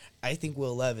tomorrow, I think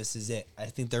Will Levis is it. I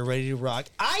think they're ready to rock.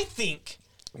 I think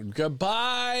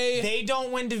Goodbye. they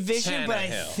don't win division, but I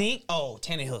Tannehill. think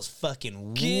Tannehill's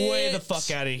fucking Get way the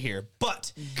fuck out of here.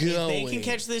 But if they can going.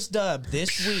 catch this dub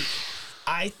this week,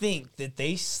 I think that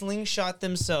they slingshot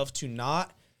themselves to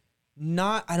not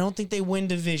I don't think they win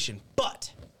division,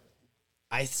 but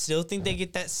I still think they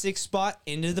get that 6th spot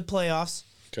into the playoffs.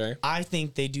 Okay. I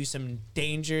think they do some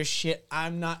dangerous shit.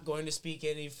 I'm not going to speak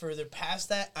any further past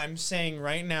that. I'm saying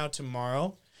right now,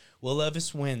 tomorrow, Will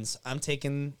Levis wins. I'm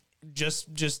taking I just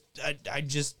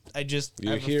You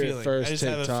have hear a it feeling. first, I just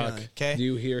have a TikTok. feeling, okay? Do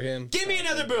you hear him? Give me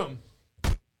another boom.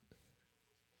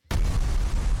 All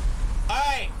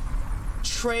right.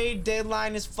 Trade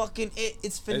deadline is fucking it.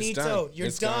 It's finito. done. You're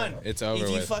It's done. gone. It's over If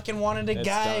you with. fucking wanted a It's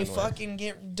guy, done with.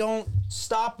 fucking don't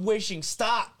stop wishing.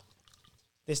 Stop.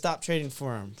 They stopped trading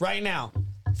for him right now.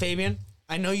 Fabian,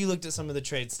 I know you looked at some of the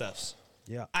trade stuffs.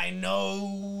 Yeah. I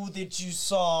know that you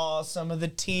saw some of the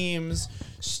teams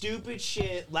stupid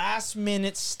shit, last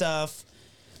minute stuff.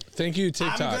 Thank you,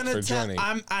 TikTok, for joining.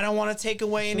 I don't want to take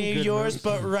away any of good yours, moves,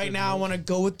 but some right good now I moves. want to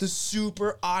go with the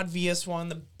super obvious one,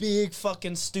 the big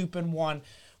fucking stupid one.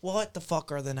 What the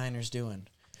fuck are the Niners doing?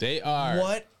 They are.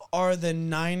 What are the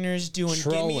Niners doing? Give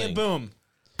me a Trolling. boom.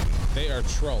 They are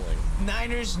trolling.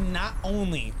 Niners not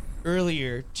only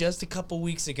earlier, just a couple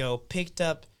weeks ago, picked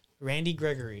up Randy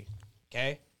Gregory,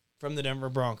 okay, from the Denver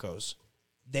Broncos.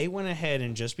 They went ahead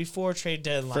and just before trade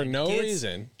deadline For no gets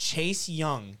reason. Chase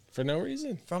Young For no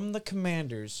reason. from the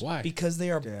Commanders. Why? Because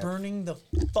they are Dad. burning the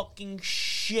fucking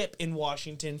ship in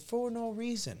Washington for no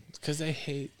reason. Because they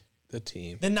hate the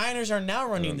team. The Niners are now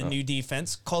running the new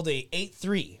defense called a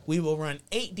 8-3. We will run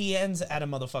 8 DNs at a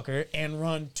motherfucker and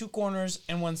run 2 corners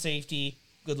and 1 safety.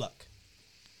 Good luck.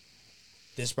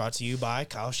 This brought to you by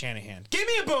Kyle Shanahan. Give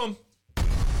me a boom.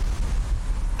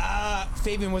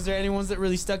 Fabian, was there any ones that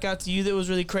really stuck out to you that was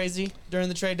really crazy during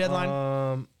the trade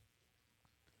deadline?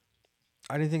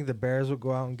 I didn't think the Bears would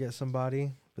go out and get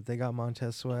somebody, but they got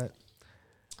Montez Sweat.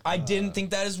 I didn't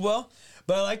think that as well,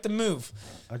 but I like the move.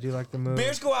 I do like the move.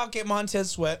 Bears go out, get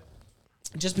Montez Sweat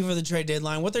just before the trade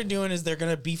deadline. What they're doing is they're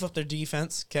going to beef up their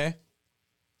defense, okay?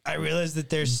 I realize that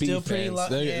they're still pretty low.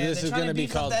 This is going to be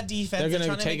called. That defense. They're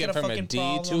going to take it from a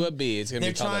D to a B. It's going to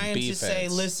be called a B They're trying to say,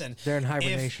 listen. They're in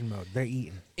hibernation mode. They're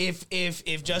eating.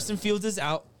 If Justin Fields is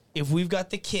out, if we've got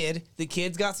the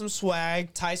kid's got some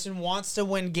swag. Tyson wants to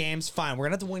win games. Fine, we're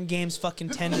gonna have to win games fucking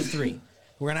 10-3.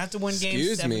 We're gonna have to win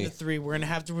games 7-3. We're gonna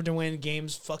have to win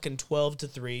games fucking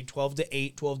 12-3,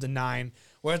 12-8, 12-9.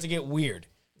 We're gonna have to get weird.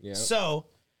 Yeah. So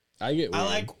I get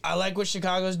weird. I like what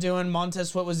Chicago's doing. Montez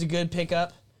Sweat was a good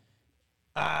pickup.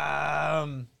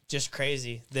 Just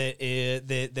crazy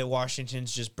that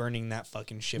Washington's just burning that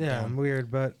fucking ship down. Yeah,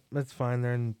 weird, but that's fine.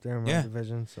 They're in my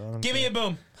division, so I don't Give me a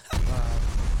boom.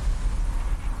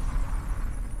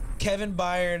 Kevin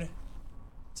Byard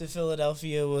to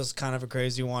Philadelphia was kind of a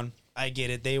crazy one. I get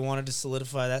it. They wanted to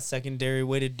solidify that secondary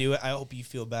way to do it. I hope you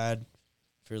feel bad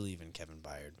for leaving Kevin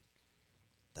Byard.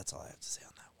 That's all I have to say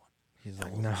on that one. He's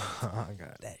like, no, I got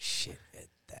it. That shit at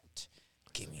that.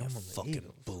 Give me a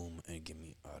fucking boom and get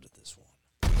me out of this one.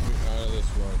 Out of this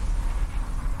one.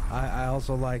 I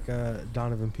also like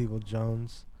Donovan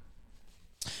Peoples-Jones.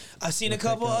 I've seen a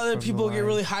couple other people get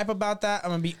really hype about that. I'm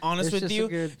gonna be honest with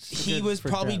you. He was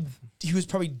probably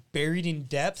buried in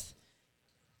depth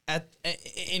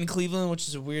in Cleveland, which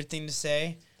is a weird thing to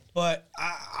say. But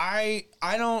I'm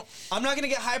not gonna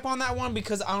get hype on that one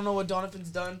because I don't know what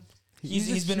Donovan's done.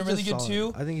 He's been really good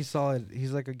too. I think he's solid.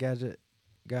 He's like a gadget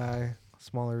guy,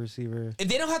 smaller receiver. If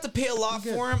they don't have to pay a lot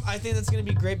for him, I think that's gonna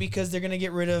be great because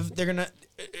it's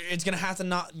gonna have to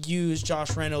not use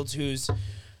Josh Reynolds, who's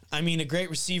a great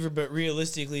receiver, but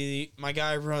realistically, my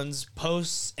guy runs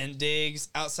posts and digs.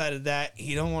 Outside of that,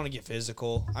 he don't want to get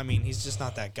physical. He's just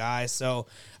not that guy. So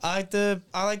I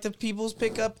like the People's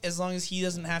pickup as long as he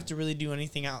doesn't have to really do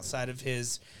anything outside of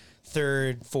his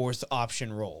third, fourth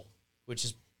option role, which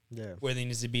is where they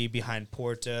need to be behind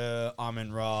Porta,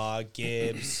 Amon-Ra,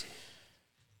 Gibbs.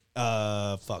 Who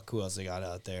else they got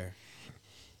out there?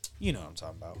 You know what I'm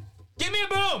talking about. Give me a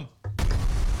boom!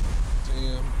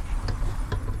 Damn.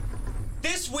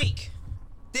 This week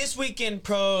in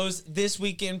pros.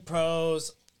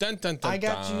 Dun, dun, dun, I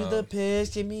got you the picks.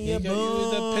 Give me a boom.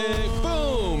 You the pick.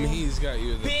 Boom. He's got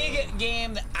you the big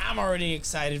game that I'm already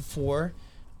excited for.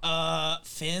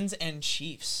 Finns and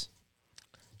Chiefs.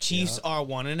 Chiefs are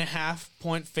 1.5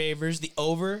 point favors. The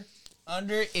over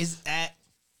under is at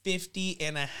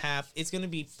 50.5. It's gonna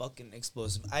be fucking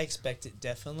explosive. I expect it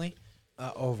definitely.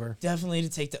 Over. Definitely to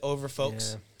take the over,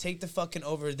 folks. Yeah. Take the fucking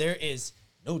over. There is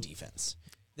no defense.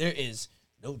 There is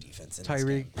no defense in this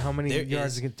game. How many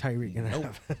yards is Tyreek gonna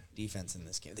have? Defense in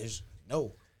this game. There's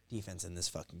no defense in this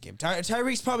fucking game.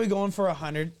 Tyreek's probably going for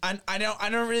 100. I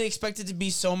don't really expect it to be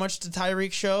so much the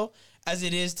Tyreek show as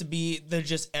it is to be the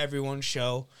just everyone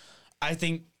show. I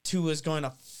think Tua's going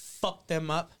to fuck them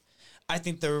up. I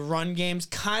think the run game's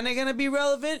kind of going to be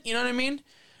relevant. You know what I mean?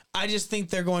 I just think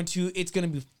it's going to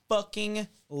be fucking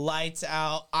lights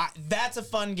out. That's a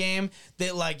fun game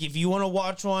that, like, if you want to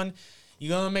watch one,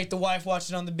 you're going to make the wife watch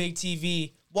it on the big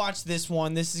TV. Watch this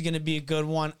one. This is going to be a good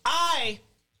one. I'm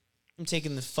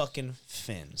taking the fucking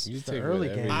Fins. You take early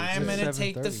game. I'm going to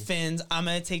take the Fins. I'm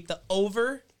going to take the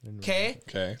over. Okay?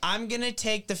 Okay. I'm going to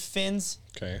take the Fins.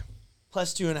 Okay.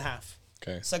 Plus 2.5.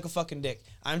 Okay. Suck a fucking dick.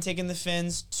 I'm taking the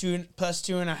Fins plus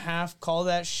 2.5. Call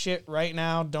that shit right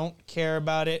now. Don't care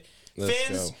about it.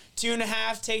 Fins,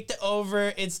 2.5. Take the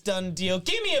over. It's done deal.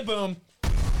 Give me a boom.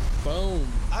 Boom.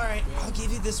 All right. I'll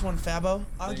give you this one, Fabo.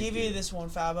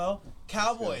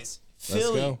 Cowboys.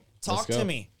 Philly. Talk to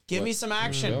me. Give me some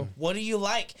action. What do you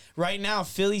like? Right now,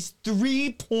 Philly's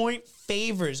 3-point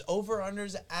favors.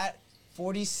 Over-unders at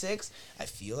 46. I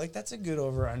feel like that's a good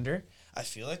over-under. I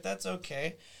feel like that's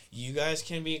okay. You guys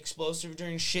can be explosive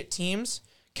during shit teams.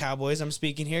 Cowboys, I'm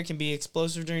speaking here, can be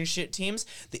explosive during shit teams.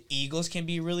 The Eagles can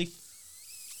be really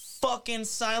fucking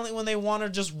silent when they want to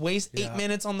just waste 8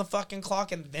 minutes on the fucking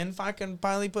clock and then fucking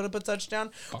finally put up a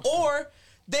touchdown. Or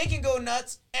they can go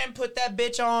nuts and put that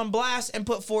bitch on blast and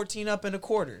put 14 up in a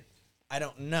quarter. I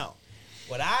don't know.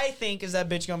 What I think is that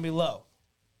bitch going to be low.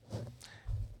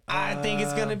 I think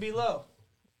it's going to be low.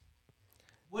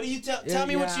 What do you tell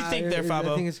me what you think there,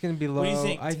 Fabo? I think it's going to be low. What do you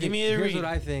think? Give me a read. Here's what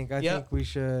I think. I think we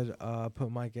should put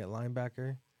Mike at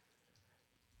linebacker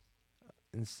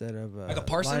instead of like a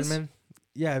Parsons? lineman.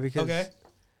 Yeah, because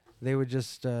they would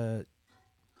just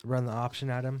run the option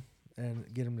at him and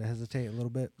get him to hesitate a little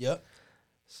bit. Yep.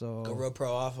 So Go road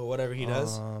pro off or whatever he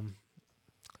does.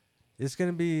 It's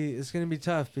gonna be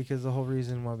tough because the whole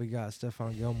reason why we got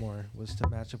Stephon Gilmore was to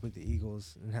match up with the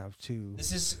Eagles and have two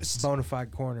This is bona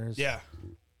fide corners. yeah.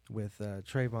 With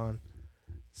Trayvon.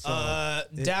 So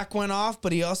Dak went off,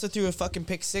 but he also threw a fucking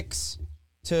pick 6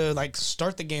 to like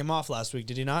start the game off last week.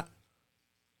 Did he not?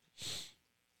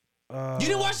 You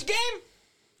didn't watch the game?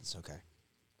 It's okay.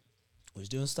 Was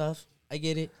doing stuff. I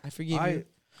get it. I forgive you.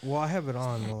 Well, I have it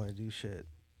on while I do shit.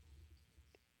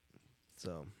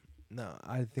 So, no,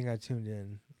 I think I tuned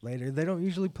in later. They don't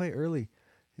usually play early.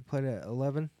 They played at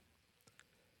 11.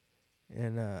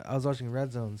 And I was watching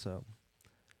Red Zone, so.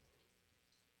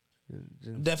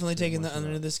 Definitely taking the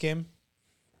under this game.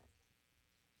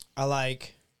 I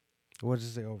like. What does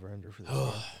it say over under for this game?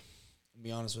 I'll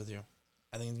be honest with you.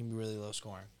 I think it's going to be really low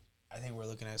scoring. I think we're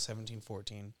looking at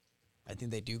 17-14. I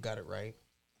think they do got it right.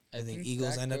 I think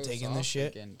Eagles Dak end up goes taking this off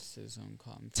shit. against his own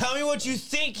competition. Tell me what you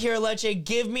think here, Leche.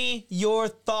 Give me your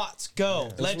thoughts. Go,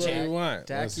 That's what we Leche. want.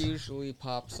 Dak Let's- usually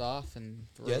pops off and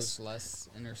throws Yes. less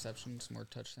interceptions, more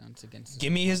touchdowns against.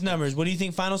 Give me his numbers. What do you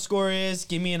think final score is?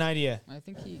 Give me an idea. I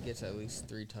think he gets at least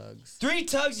 3 tugs. 3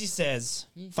 tugs, he says.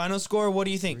 Final score, what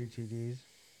do you think? 3 TDs.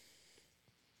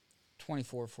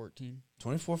 24-14.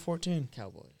 24-14.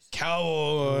 Cowboys.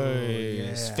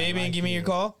 Cowboys. yeah, Fabian, I like give me your it.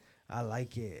 call. I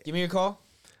like it. Give me your call.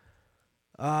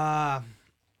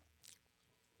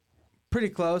 Pretty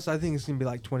close. I think it's going to be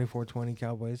like 24-20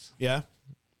 Cowboys. Yeah.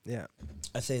 Yeah.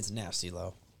 I say it's nasty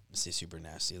low. I say super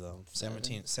nasty low.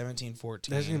 17-14.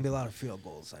 There's going to be a lot of field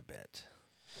goals, I bet.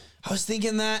 I was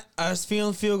thinking that. I was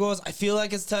feeling field goals. I feel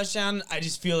like it's touchdown. I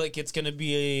just feel like it's going to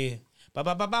be a... And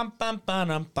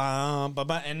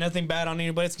nothing bad on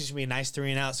anybody. It's going to be a nice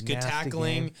 3 and outs. Good Nasty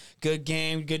tackling. game. Good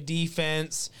game. Good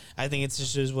defense. I think it's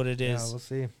just is what it is. Yeah, we'll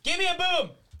see. Give me a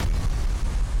boom.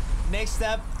 Next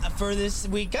up for this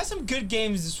week, got some good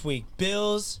games this week.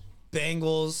 Bills,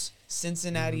 Bengals,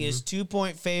 Cincinnati is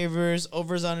 2-point favors.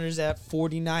 Overs unders at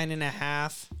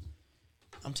 49.5.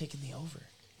 I'm taking the over.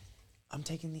 I'm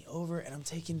taking the over, and I'm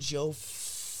taking Joe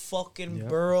fucking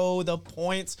Burrow the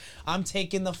points. I'm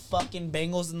taking the fucking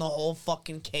Bengals and the whole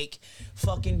fucking cake.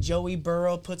 Fucking Joey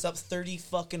Burrow puts up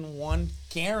 30-1.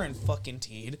 Garen fucking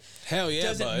teed. Hell yeah,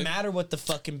 Doesn't bud. matter what the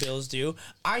fucking Bills do.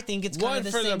 I think it's kind 1 of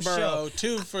the for same the Burrow, show.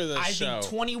 2 for the I show.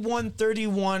 think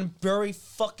 21-31. Burry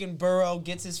fucking Burrow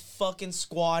gets his fucking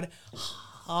squad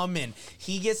humming.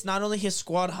 He gets not only his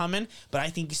squad humming, but I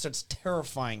think he starts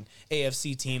terrifying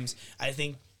AFC teams. I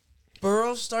think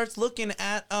Burrow starts looking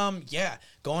at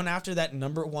going after that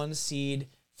number 1 seed.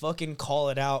 Fucking call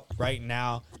it out right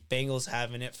now. Bengals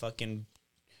having it. Fucking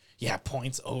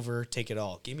points over. Take it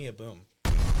all. Give me a boom.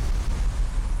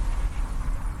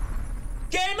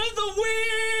 Game of the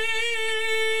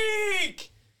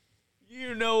week.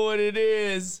 You know what it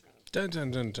is. Dun,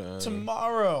 dun, dun, dun.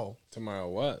 Tomorrow Tomorrow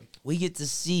what? we get to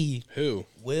see Who?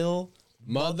 Will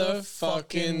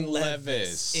Motherfucking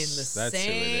Levis. in the That's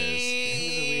who it is.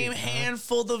 same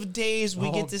handful of days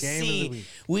we get to Game of the see. week.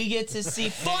 We get to see.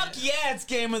 Fuck yeah, it's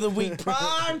game of the week.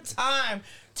 Prime time.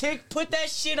 Put that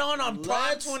shit on Prime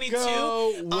Let's 22.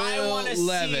 go, I Will want to see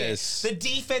Levis. it. The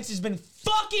defense has been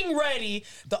fucking ready.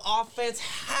 The offense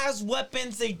has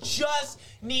weapons. They just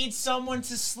need someone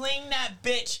to sling that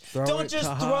bitch. Throw Don't it, just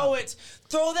Taha. throw it.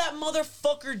 Throw that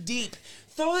motherfucker deep.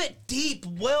 Throw it deep,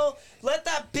 Will. Let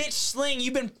that bitch sling.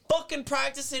 You've been fucking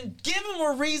practicing. Give him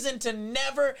a reason to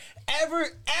never, ever,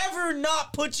 ever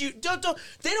not put you. They don't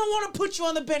want to put you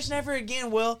on the bench never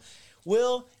again, Will.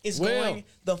 Will is going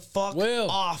the fuck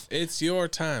off. It's your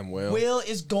time, Will. Will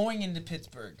is going into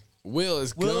Pittsburgh. Will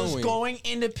is going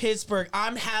into Pittsburgh.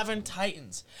 I'm having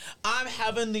Titans. I'm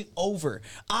having the over.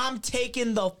 I'm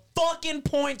taking the fucking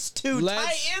points too.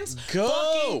 Let's Titans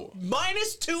go. fucking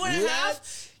minus 2.5.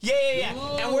 Let's Yeah.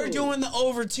 go. And we're doing the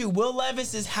over too. Will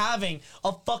Levis is having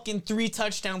a fucking 3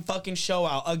 touchdown fucking show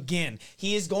out again.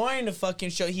 He is going to fucking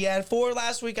show. He had 4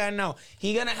 last week, I know.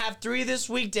 He gonna have 3 this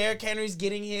week. Derrick Henry's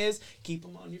getting his. Keep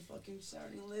him on your fucking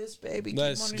starting list, baby. Keep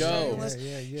Let's him on your starting go. list.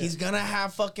 Yeah. He's gonna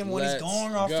have fucking when he's Let's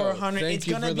going off go. for 100. Thank It's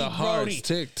you gonna for be the hearts. Brody.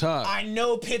 TikTok. I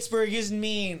know Pittsburgh is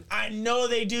mean. I know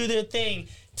they do their thing.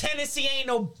 Tennessee ain't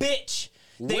no bitch.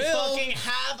 They Will fucking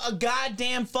have a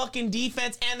goddamn fucking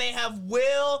defense, and they have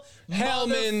Will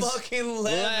Hellman's motherfucking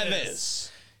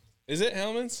Levis. Is it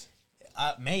Hellman's?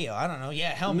 Mayo, I don't know.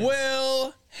 Yeah, Hellman's.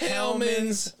 Will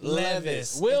Hellman's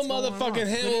Levis. Will It's going on. motherfucking Put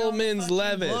it on the Hellman's fucking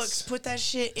Levis. books. Put that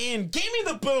shit in. Give me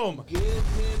the boom.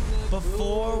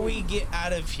 Before we get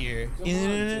out of here,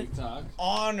 in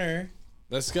honor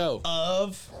Let's go.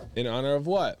 of In honor of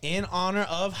what?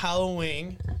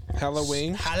 Halloween.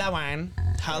 Halloween. Halloween.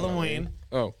 Halloween.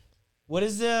 Oh. What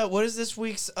is this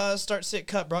week's Start Sit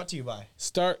Cut brought to you by?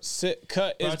 Start, sit,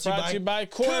 cut is brought to you by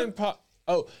Corn Pop.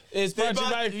 Oh, it's brought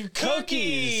to you by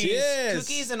cookies. Yes.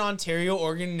 Cookies in Ontario,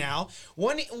 Oregon now.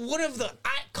 One of the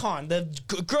icon, the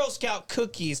Girl Scout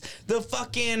cookies, the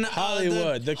fucking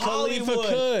Hollywood, the Khalifa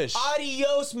Kush.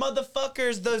 Adios,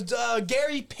 motherfuckers, the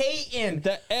Gary Payton.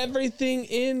 The everything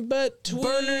in between.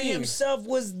 Burner himself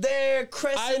was there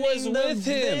christening. I was with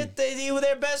him. They were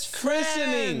their best friends.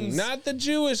 Christening, not the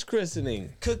Jewish christening.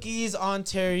 Cookies,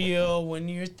 Ontario. When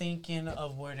you're thinking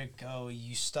of where to go,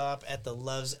 you stop at the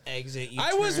Love's Exit.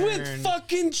 I was with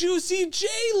fucking Juicy J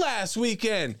last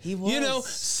weekend. He was. You know,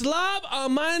 slob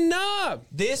on my knob.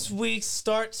 This week's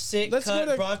Start Sit Let's Cut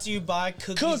go to brought to you by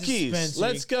Cookies. Cookies. Dispensary.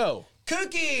 Let's go.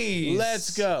 Cookies.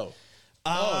 Let's go.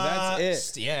 Oh,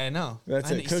 that's it. Yeah, I know.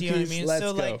 That's it. See what I Cookies, mean? let's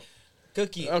So, go. like,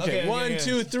 cookie. Okay, 1,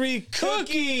 2, 3.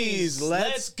 Cookies.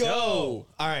 Let's go.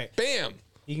 All right. Bam.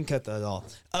 You can cut that all.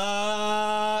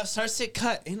 Start Sit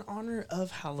Cut in honor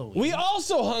of Halloween. We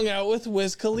also hung out with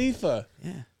Wiz Khalifa.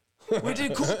 Yeah. We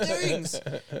did cool things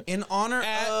in honor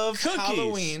At of Cookies.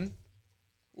 Halloween.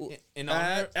 In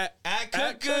honor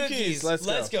at Cookies.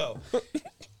 Let's go.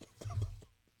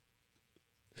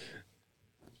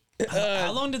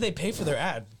 How long did they pay for their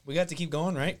ad? We got to keep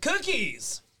going, right?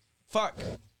 Cookies. Fuck.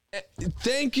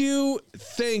 Thank you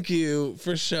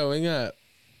for showing up.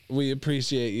 We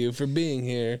appreciate you for being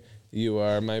here. You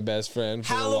are my best friend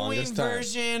for the Halloween longest time.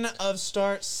 version of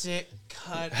Start Sit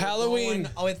Cut. We're Halloween.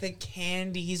 going with the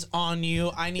candies on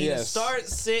you. I need a Yes. Start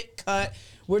Sit Cut.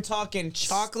 We're talking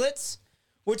chocolates.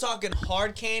 We're talking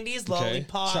hard candies,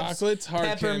 lollipops, Chocolates, hard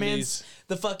peppermints, candies.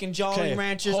 the fucking Jolly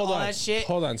Ranchers, all that shit.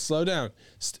 Hold on, slow down.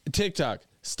 TikTok.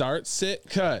 Start, sit,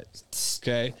 cut.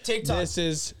 Okay. TikTok.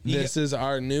 This is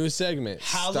our new segment.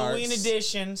 Halloween Starts-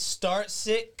 edition, Start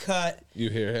Sit Cut.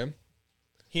 You hear him?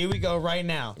 Here we go right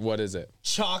now. What is it?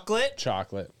 Chocolate.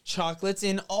 Chocolate. Chocolates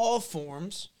in all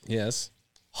forms. Yes.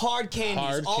 Hard candies,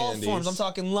 Hard all candies. forms. I'm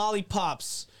talking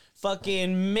lollipops,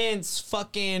 fucking mints,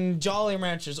 fucking Jolly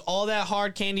Ranchers, all that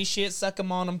hard candy shit. Suck them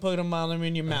on them, put them on them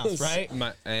in your mouth, right?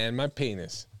 My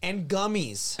penis. And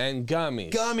gummies. And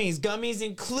gummies. Gummies,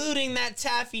 including that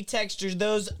taffy texture,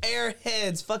 those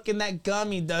airheads, fucking that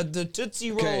gummy, the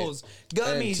Tootsie Okay. Rolls,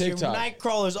 gummies, your TikTok. night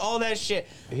crawlers, all that shit.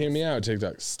 Hear me out,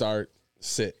 TikTok. Start,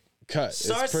 sit, cut.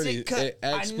 Start, It's pretty sit, cut.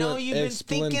 I know you've been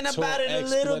thinking about it a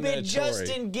little bit, explanatory.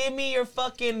 Justin. Give me your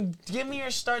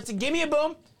start, give me a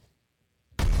boom.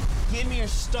 Give me your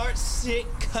Start, Sit,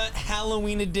 Cut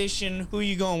Halloween edition. Who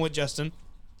you going with, Justin?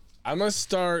 I'm gonna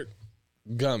start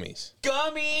gummies.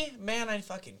 Gummy. Man, I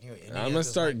fucking knew it. I'm gonna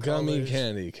start gummy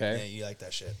candy, Yeah, okay? you like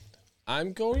that shit.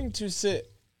 I'm going to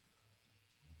sit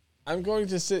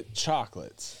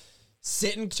chocolates.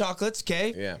 Sitting chocolates,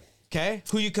 okay? Yeah. Okay.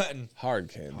 Who you cutting? Hard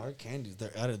candy. Hard candies.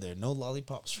 They're out of there. No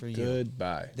lollipops for you.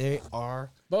 Goodbye. They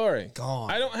are Boring.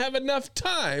 gone. I don't have enough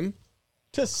time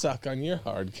to suck on your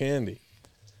hard candy.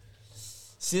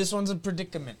 See, this one's a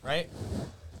predicament, right?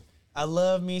 I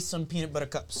love me some peanut butter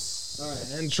cups. All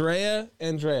right,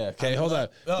 Andrea. Okay, hold on.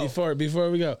 Oh. Before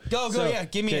we go. Go, yeah,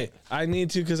 give me it. I need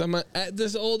to, because I'm at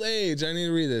this old age. I need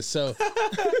to read this. So,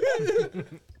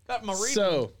 Got my reading.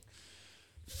 so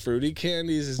fruity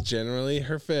candies is generally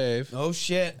her fave, Oh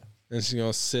shit. and she's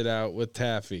gonna sit out with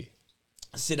taffy.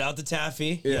 Sit out the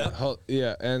taffy. Yeah, Yep.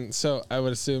 yeah, and so I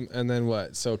would assume, and then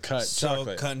what? So cut So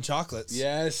chocolate. cutting chocolates.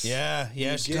 Yes. Yeah,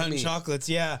 she's get cutting me. chocolates.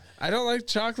 Yeah. I don't like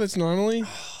chocolates normally,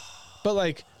 but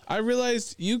like I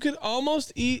realized you could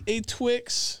almost eat a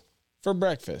Twix for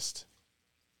breakfast.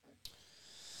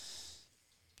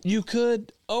 You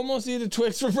could almost eat a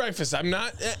Twix for breakfast.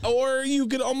 Or you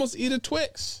could almost eat a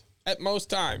Twix at most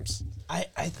times. I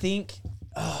think.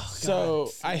 Oh, So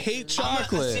I hate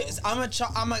chocolate.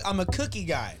 I'm a cookie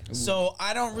guy, so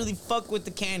I don't really fuck with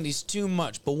the candies too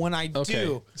much. But when I do,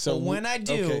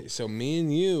 okay, so me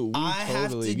and you, we I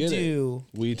have totally to get do-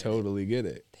 it. We totally get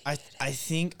it. I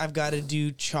think I've got to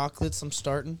do chocolates. I'm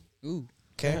starting. Ooh.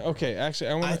 Okay. Okay, actually,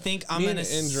 I think I'm gonna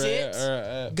sit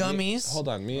gummies. Hold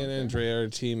on, me and Andrea are a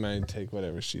team. I take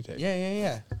whatever she takes.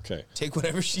 Yeah. Okay. Take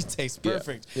whatever she takes.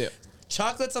 Perfect. Yeah.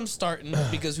 Chocolates. I'm starting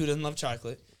because who doesn't love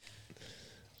chocolate?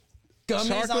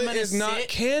 Gummies. I'm Chocolate gonna is not sit.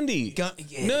 candy.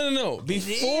 No.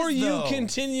 Before is, you though.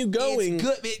 continue going,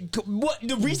 It's good. What?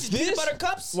 The Reese's peanut butter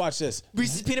cups? Watch this.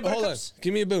 Reese's peanut butter Hold cups? on.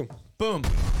 Give me a boom. Boom.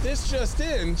 This just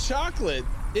in: chocolate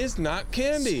is not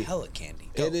candy. It's hella candy.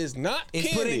 Go. It is not It's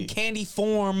candy. put in candy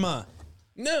form.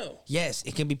 No. Yes,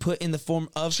 it can be put in the form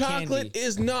of Chocolate candy.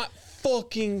 is not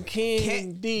fucking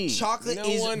candy. Chocolate No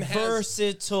is one has-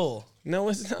 versatile. No,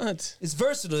 it's not. It's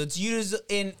versatile. It's used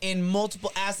in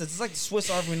multiple assets. It's like the Swiss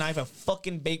Army knife of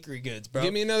fucking bakery goods, bro.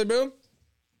 Give me another boom.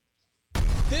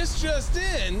 This just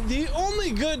in, the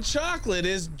only good chocolate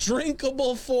is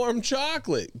drinkable form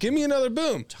chocolate. Give me another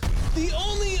boom. The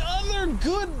only other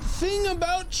good thing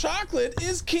about chocolate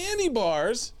is candy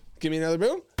bars. Give me another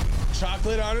boom.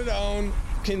 Chocolate on its own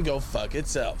can go fuck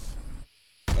itself.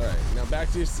 All right, now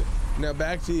back to you.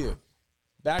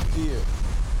 Back to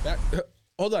you.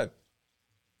 Hold on.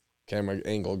 Camera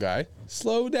angle guy,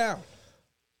 slow down.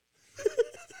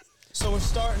 So we're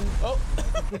starting. Oh.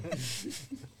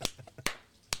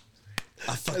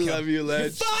 I love you,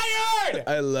 Ledge. Fired!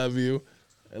 I love you.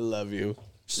 Starting Love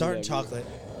you. chocolate.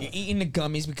 You're eating the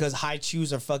gummies because high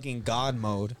chews are fucking god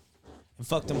mode. And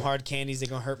fuck them hard candies, they're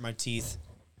gonna hurt my teeth.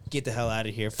 Get the hell out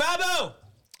of here. Fabo!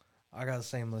 I got the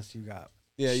same list you got.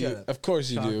 Yeah, Shut up. of course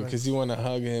you do, Chocolates. because you want to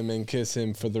hug him and kiss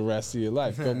him for the rest of your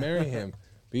life. Go marry him.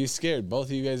 But you're scared. Both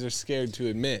of you guys are scared to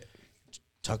admit.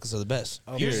 Chocolates are the best.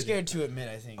 Oh, You're weird. scared to admit,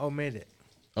 I think. Omit it.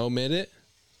 Omit it?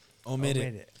 Omit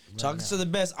it. Chocolates are the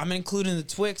best. I'm including the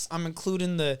Twix. I'm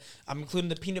including the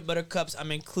peanut butter cups.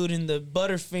 I'm including the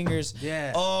Butterfingers.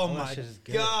 Yeah. Oh all that my shit is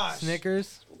good. gosh.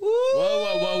 Snickers. Woo!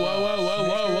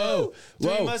 Whoa.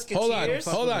 Three Musketeers?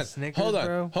 Hold on. Snickers, Hold on.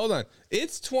 bro. Hold on.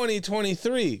 It's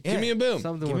 2023. Yeah. Give me a boom.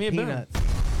 Something Give with me a boom. peanuts.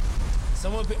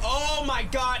 Oh my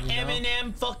God, You know?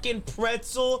 M&M fucking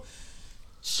pretzel,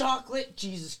 chocolate.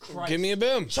 Jesus Christ. Give me a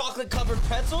boom. chocolate covered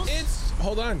pretzels.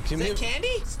 Hold on. Give Is me it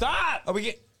candy? Stop. Are we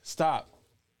get? Stop.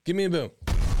 Give me a boom.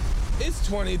 It's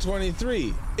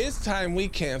 2023. It's time we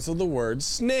cancel the word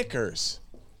Snickers.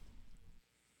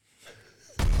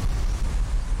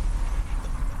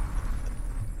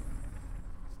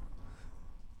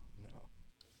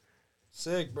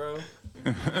 Sick, bro.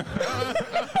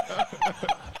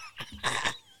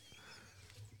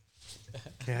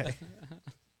 Okay.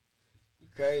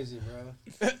 Crazy,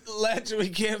 bro. Ledge, we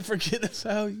can't forget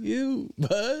about you,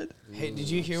 bud. Hey, did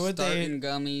you hear what Starting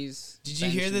gummies. Did you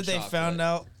hear that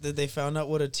they found out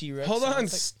what a T-Rex? Hold on.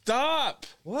 sounds like? Stop.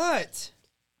 What?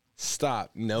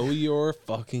 Stop. Know your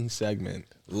fucking segment.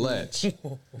 Ledge.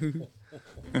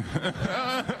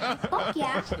 Fuck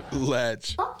yeah.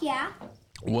 Ledge. Fuck yeah.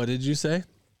 What did you say?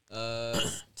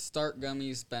 Start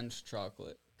gummies, bench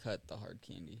chocolate, cut the hard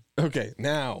candy. Okay,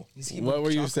 now, what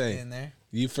were you saying? In there?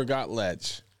 You forgot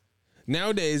Ledge.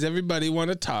 Nowadays, everybody want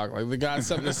to talk like they got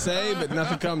something to say, but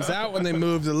nothing comes out when they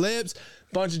move the lips.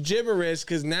 Bunch of gibberish,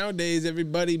 because nowadays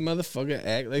everybody motherfucker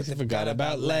act like they forgot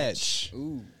about Ledge.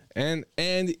 Ooh. And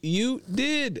you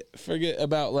did forget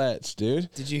about Ledge, dude.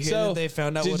 Did you hear that they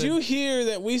found out Did what you a- hear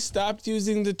that we stopped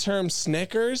using the term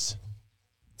Snickers?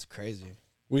 It's crazy.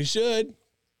 We should,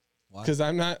 Why? because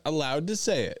I'm not allowed to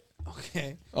say it.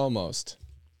 Okay. Almost.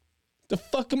 The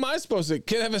fuck am I supposed to?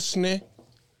 Can I have a snick?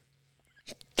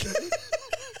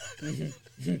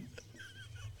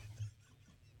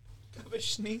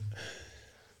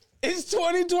 It's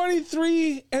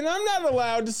 2023, and I'm not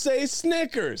allowed to say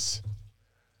Snickers.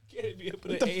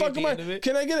 What the fuck am I?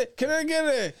 Can I get it? Can I get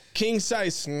a king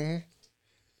size?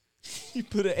 You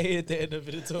put an A at the end of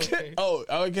it. It's okay. Oh,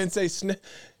 I can say snick.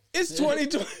 It's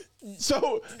 2020.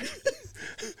 So,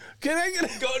 can I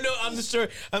get? Go. No, I'm the store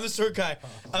guy.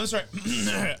 I'm sorry.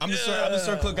 I'm the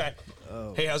store clerk guy.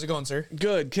 Hey, how's it going, sir?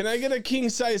 Good. Can I get a king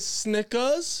size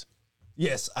Snickers?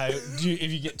 Yes,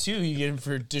 if you get two, you get them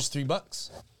for just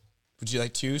 $3. Would you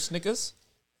like 2 Snickers?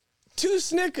 2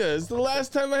 Snickers. The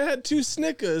last time I had 2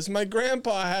 Snickers, my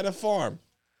grandpa had a farm.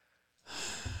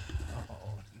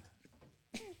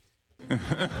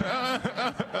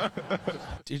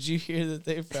 Did you hear that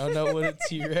they found out what a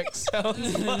T-Rex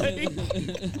sounds like?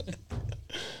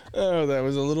 Oh, that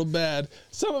was a little bad.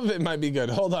 Some of it might be good.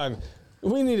 Hold on.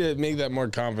 We need to make that more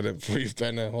confident before you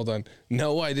spend it. Hold on.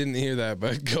 No, I didn't hear that,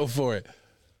 but go for it.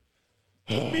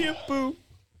 Me a boo.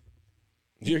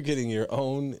 You're getting your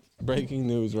own breaking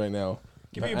news right now.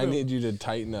 Give me a I boo. need you to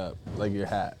tighten up like your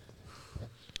hat.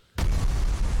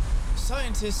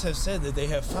 Scientists have said that they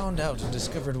have found out and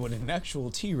discovered what an actual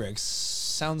T-Rex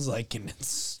sounds like, and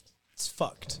it's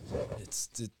fucked.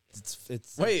 It's.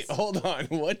 Wait, hold on.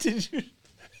 What did you?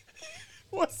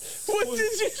 What did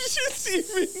you just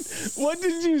even? What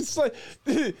did you say?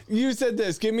 You said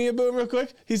this. Give me a boom real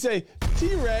quick. He say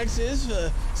T-Rex is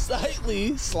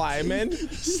slightly slimy,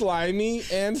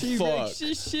 and fuck. I don't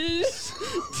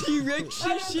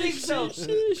think so.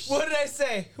 What did I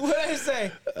say?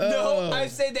 No, I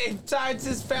say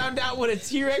scientists found out what a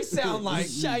T-Rex sound like.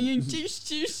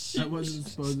 I wasn't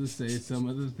supposed to say some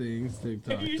of the things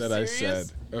TikTok Are you that I serious?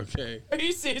 said. Okay. Are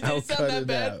you serious? Did I'll it sound cut that it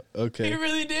bad? out. Okay. It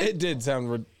really did? It did sound.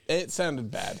 It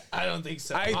sounded bad. I don't think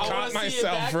so. I caught wanna see it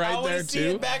myself back. right I wanna there, see too.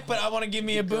 it back, but I want to give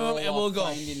me a boom and we'll go.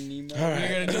 Finding Nemo. You're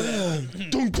gonna do that.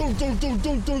 Dunk, dunk, Is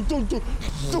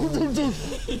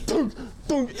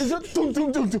that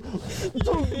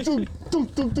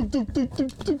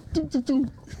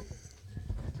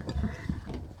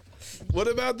What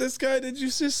about this guy? Did you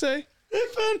just say? I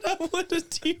found out what a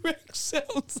T-Rex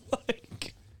sounds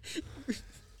like.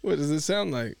 What does it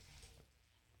sound like?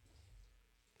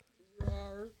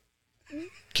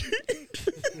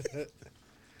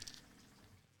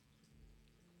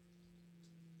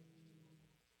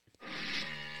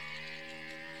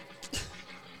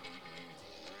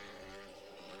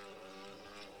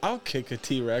 I'll kick a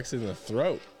T-Rex in the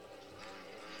throat.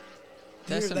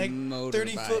 That's You're a like motorbike.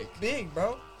 30 foot big,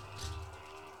 bro.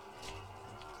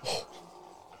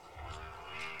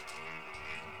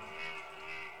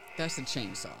 That's a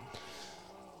chainsaw.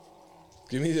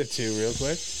 Give me the 2 real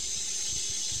quick.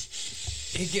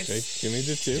 It gets. Okay, give me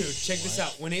the 2. Dude, check this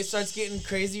out. When it starts getting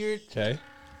crazier, Okay.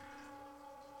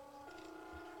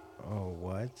 Oh,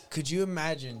 what? could you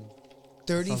imagine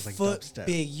 30 Sounds like foot dubstep.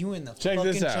 big, you in the Check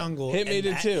fucking this out. jungle, Hit me and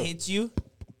to that 2. hits you?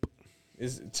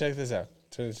 Check this out.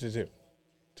 Turn it to 2.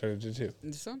 Turn it to 2.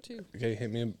 It's on too. Okay,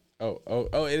 hit me.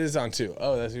 Oh, it is on 2.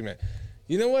 Oh, that's what you meant.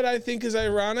 You know what I think is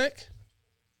ironic?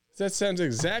 That sounds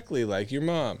exactly like your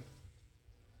mom.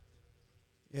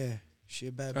 Yeah, she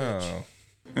a bad bitch.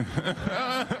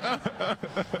 Oh.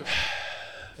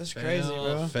 That's crazy,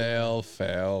 bro. Fail.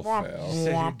 You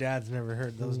said your dad's never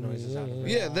heard those noises out of it.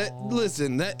 Yeah, that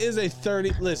is a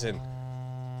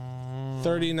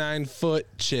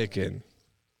 39-foot chicken.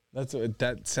 That's what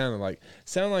that sounded like.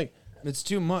 Sound like It's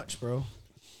too much, bro.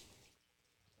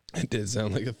 it did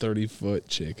sound like a 30-foot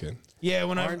chicken. Yeah,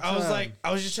 when Aren't, I was like,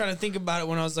 I was just trying to think about it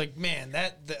when I was like, man,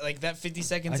 that like that 50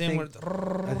 seconds I in.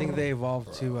 think they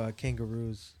evolved to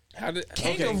kangaroos. How did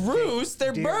Kangaroos,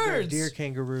 they're birds. Deer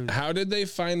kangaroos. How did they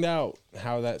find out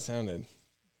how that sounded?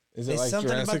 Is it It's like something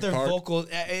Jurassic about their Park? vocals.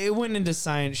 It went into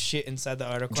science shit inside the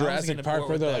article. I wasn't Jurassic gonna Park bore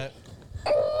where with they're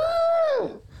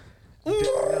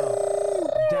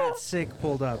that. Dat Sick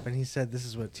pulled up and he said this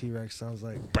is what T-Rex sounds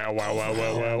like. Bow wow wow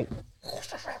wow wow.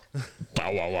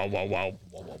 Bow wow wow wow wow.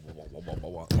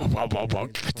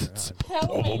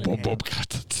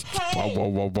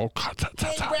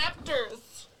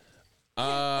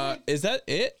 Is that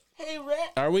it? Hey,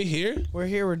 Rat. Are we here? We're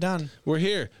here. We're done. We're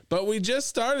here. But we just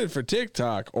started for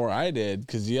TikTok, or I did,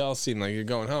 because y'all seem like you're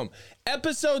going home.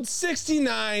 Episode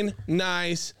 69,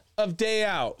 nice, of Day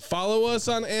Out. Follow us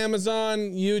on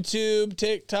Amazon, YouTube,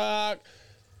 TikTok,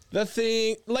 the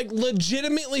thing. Like,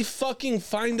 legitimately fucking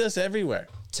find us everywhere.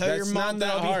 Tell your That's mom not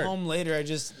that I'll hard. be home later. I'll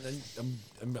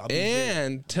be here.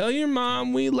 And tell your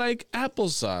mom we like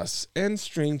applesauce and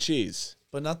string cheese.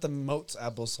 But not the Moats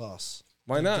applesauce.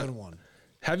 Why The not? Good one.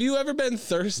 Have you ever been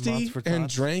thirsty Mott's for and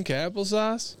tots. drank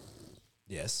applesauce?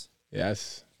 Yes.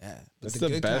 Yes. Yeah. That's but the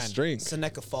good best kind. drink.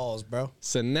 Seneca Falls, bro.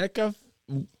 Seneca.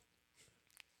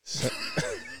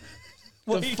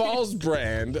 The Falls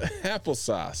brand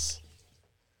applesauce.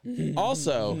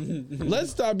 Also, let's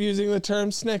stop using the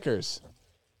term Snickers.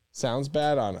 Sounds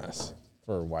bad on us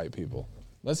for white people.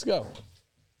 Let's go.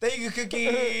 Thank you,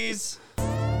 cookies.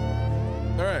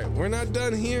 All right, we're not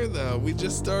done here though. We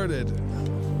just started.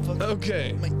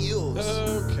 Okay. My eels.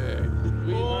 Okay.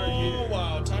 We are here.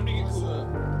 Wow. Time to get cool.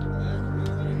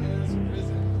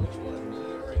 Which one? Me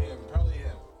or him? Probably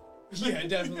him. Yeah,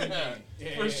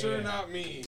 definitely. For sure, not me.